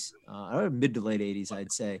 80s, mid to late 80s,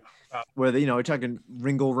 I'd say, where we're talking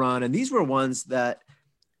Ringo Run, and these were ones that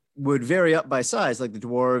would vary up by size, like the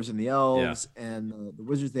dwarves and the elves and the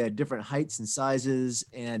wizards. They had different heights and sizes,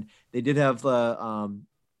 and they did have a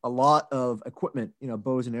lot of equipment,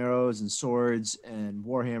 bows and arrows and swords and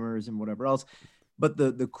warhammers and whatever else. But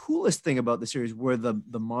the coolest thing about the series were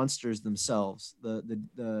the monsters themselves.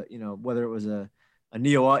 The whether it was a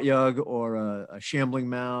Neo-Otyug or a shambling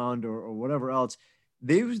mound or whatever else,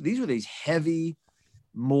 these were these heavy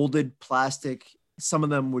molded plastic. Some of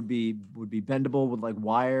them would be bendable with like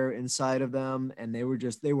wire inside of them, and they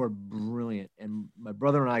were brilliant. And my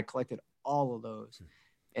brother and I collected all of those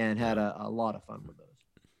and had a lot of fun with those.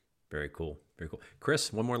 Very cool. Very cool.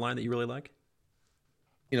 Chris, one more line that you really like?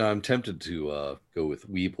 I'm tempted to go with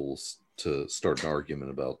Weebles to start an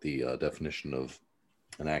argument about the definition of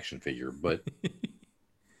an action figure, but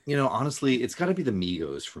honestly, it's got to be the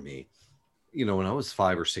Migos for me. When I was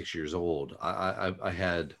 5 or 6 years old, I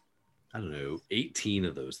had, I don't know, 18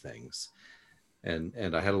 of those things. And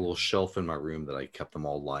I had a little shelf in my room that I kept them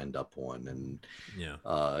all lined up on. And,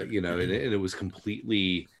 and it was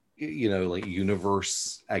completely, like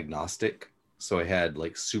universe agnostic. So I had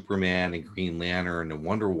like Superman and Green Lantern and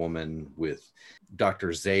Wonder Woman with Dr.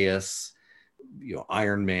 Zaius,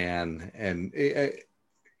 Iron Man and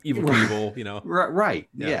Evil Knievel, Right.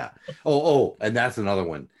 Yeah. Oh, and that's another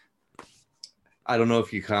one. I don't know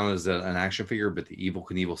if you count it as an action figure, but the Evil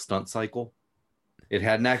Knievel stunt cycle, it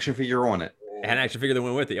had an action figure on it. It had an action figure that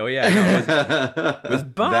went with it. Oh yeah, it was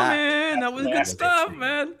bombing. That was good stuff,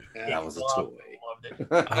 man. That was a toy.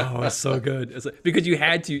 Oh, it's so good. It's like, because you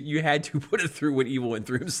had to put it through what Evil went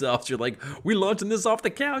through himself. So you're like, we launching this off the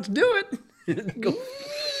couch. Do it.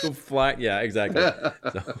 go fly. Yeah, exactly.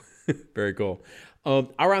 So, very cool.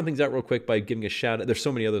 I'll round things out real quick by giving a shout out. There's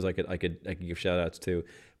so many others I could give shout outs to.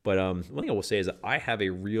 But one thing I will say is that I have a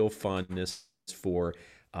real fondness for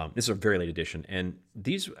this is a very late edition, and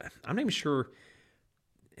these I'm not even sure.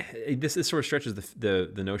 This sort of stretches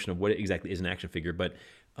the notion of what exactly is an action figure, but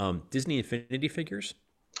Disney Infinity figures.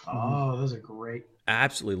 Oh, those are great! I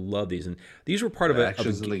absolutely love these, and these were part of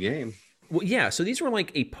actions in the game. Well, yeah. So these were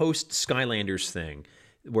like a post Skylanders thing,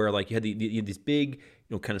 where like you had these big,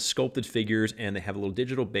 kind of sculpted figures, and they have a little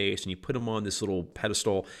digital base, and you put them on this little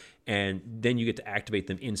pedestal, and then you get to activate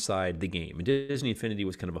them inside the game. And Disney Infinity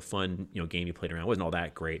was kind of a fun, game you played around. It wasn't all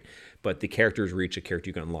that great, but the characters were each a character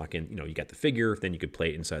you could unlock in. You got the figure, then you could play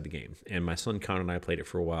it inside the game. And my son Connor and I played it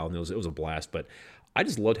for a while, and it was a blast. But I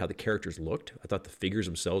just loved how the characters looked. I thought the figures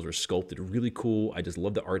themselves were sculpted really cool. I just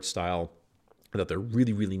loved the art style. I thought they're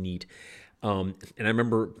really, really neat. And I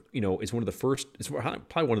remember, it's one of the first, it's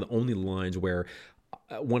probably one of the only lines where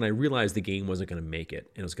when I realized the game wasn't going to make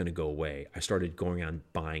it and it was going to go away, I started going on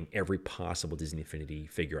buying every possible Disney Infinity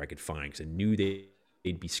figure I could find because I knew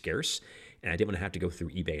they'd be scarce and I didn't want to have to go through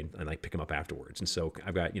eBay and like pick them up afterwards. And so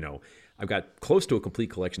I've got close to a complete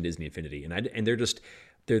collection of Disney Infinity, and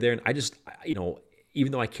they're there, and I just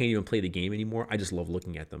even though I can't even play the game anymore, I just love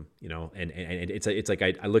looking at them, and it's like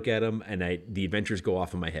I look at them and the adventures go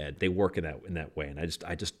off in my head. They work in that way, and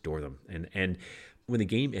I just adore them. And when the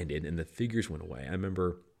game ended and the figures went away, I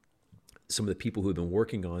remember some of the people who had been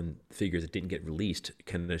working on figures that didn't get released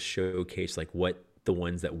kind of showcase like what the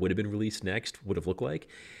ones that would have been released next would have looked like.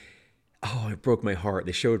 Oh, it broke my heart.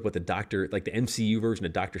 They showed what the MCU version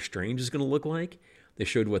of Doctor Strange is going to look like. They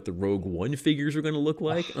showed what the Rogue One figures are going to look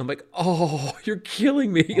like. And I'm like, oh, you're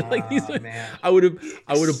killing me. Like these, man. I would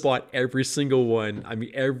have bought every single one. I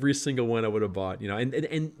mean, every single one I would have bought.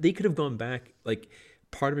 And they could have gone back. Like,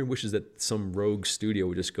 part of me wishes that some rogue studio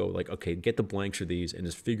would just go like, okay, get the blanks for these and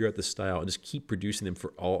just figure out the style and just keep producing them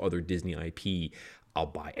for all other Disney IP. I'll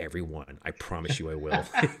buy every one. I promise you I will.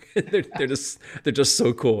 they're just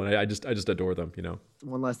so cool, and I just adore them.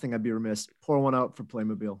 One last thing I'd be remiss. Pour one out for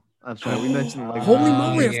Playmobil. I'm sorry, we mentioned like holy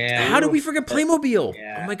moly! yeah. How did we forget Playmobil?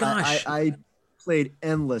 Yeah. Oh my gosh! I played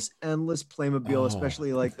endless Playmobil,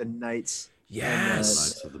 especially like the Knights. Yes,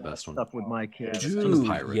 Knights are the best one. Stuff with my kids. And the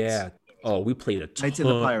Pirates. Yeah. Oh, we played a ton. Knights and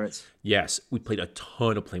the Pirates. Yes, we played a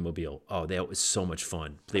ton of Playmobil. Oh, that was so much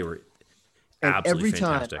fun. They were And absolutely every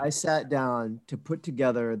fantastic. time I sat down to put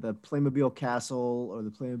together the Playmobil castle or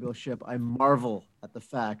the Playmobil ship, I marvel at the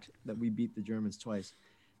fact that we beat the Germans twice.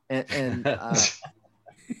 And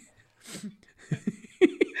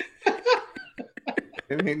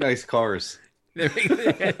They make nice cars. They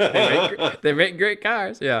make great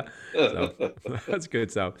cars. Yeah. So, that's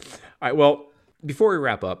good stuff. All right. Well, before we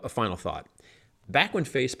wrap up, a final thought. Back when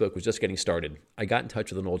Facebook was just getting started, I got in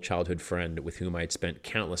touch with an old childhood friend with whom I had spent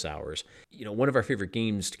countless hours. One of our favorite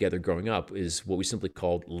games together growing up is what we simply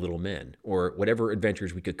called Little Men, or whatever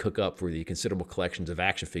adventures we could cook up for the considerable collections of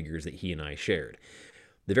action figures that he and I shared.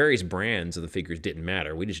 The various brands of the figures didn't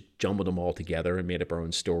matter. We just jumbled them all together and made up our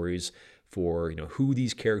own stories for who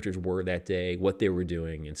these characters were that day, what they were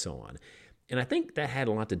doing, and so on. And I think that had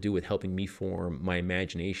a lot to do with helping me form my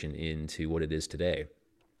imagination into what it is today.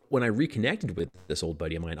 When I reconnected with this old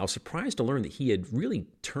buddy of mine, I was surprised to learn that he had really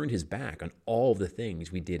turned his back on all of the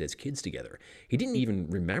things we did as kids together. He didn't even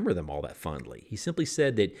remember them all that fondly. He simply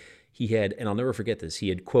said that he had, and I'll never forget this, he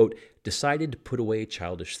had, quote, decided to put away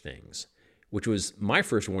childish things, which was my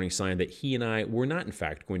first warning sign that he and I were not, in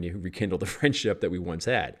fact, going to rekindle the friendship that we once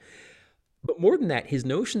had. But more than that, his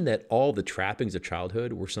notion that all the trappings of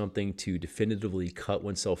childhood were something to definitively cut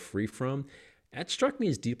oneself free from, that struck me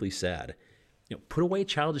as deeply sad. Put away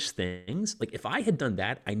childish things. Like, if I had done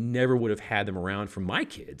that, I never would have had them around for my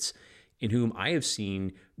kids, in whom I have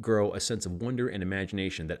seen grow a sense of wonder and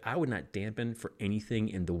imagination that I would not dampen for anything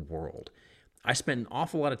in the world. I spent an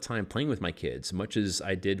awful lot of time playing with my kids, much as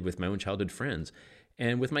I did with my own childhood friends.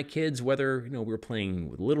 And with my kids, whether we were playing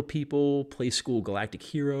with Little People, Play School Galactic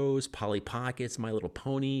Heroes, Polly Pockets, My Little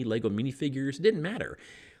Pony, Lego minifigures, it didn't matter.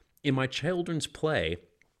 In my children's play,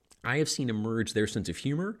 I have seen emerge their sense of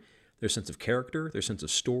humor, their sense of character, their sense of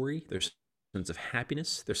story, their sense of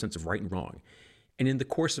happiness, their sense of right and wrong. And in the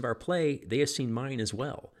course of our play, they have seen mine as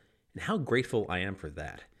well. And how grateful I am for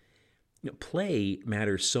that. Play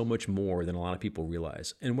matters so much more than a lot of people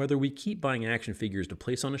realize. And whether we keep buying action figures to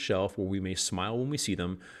place on a shelf where we may smile when we see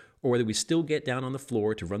them, or whether we still get down on the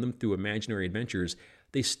floor to run them through imaginary adventures,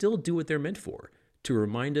 they still do what they're meant for, to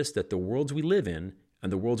remind us that the worlds we live in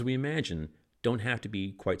and the worlds we imagine don't have to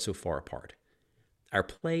be quite so far apart. Our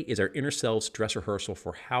play is our inner self's dress rehearsal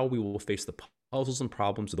for how we will face the puzzles and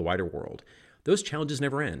problems of the wider world. Those challenges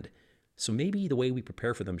never end, so maybe the way we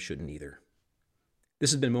prepare for them shouldn't either.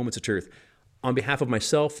 This has been Moments of Truth. On behalf of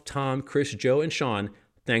myself, Tom, Chris, Joe, and Sean,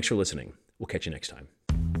 thanks for listening. We'll catch you next time.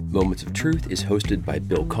 Moments of Truth is hosted by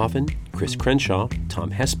Bill Coffin, Chris Crenshaw, Tom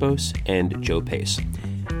Hespos, and Joe Pace.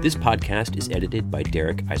 This podcast is edited by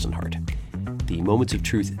Derek Eisenhart. The Moments of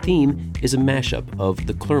Truth theme is a mashup of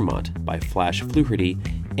The Clermont by Flash Fluharty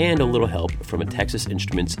and a little help from a Texas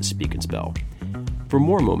Instruments Speak and Spell. For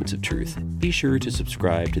more Moments of Truth, be sure to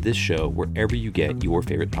subscribe to this show wherever you get your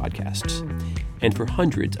favorite podcasts. And for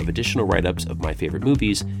hundreds of additional write-ups of my favorite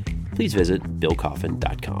movies, please visit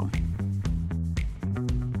BillCoffin.com.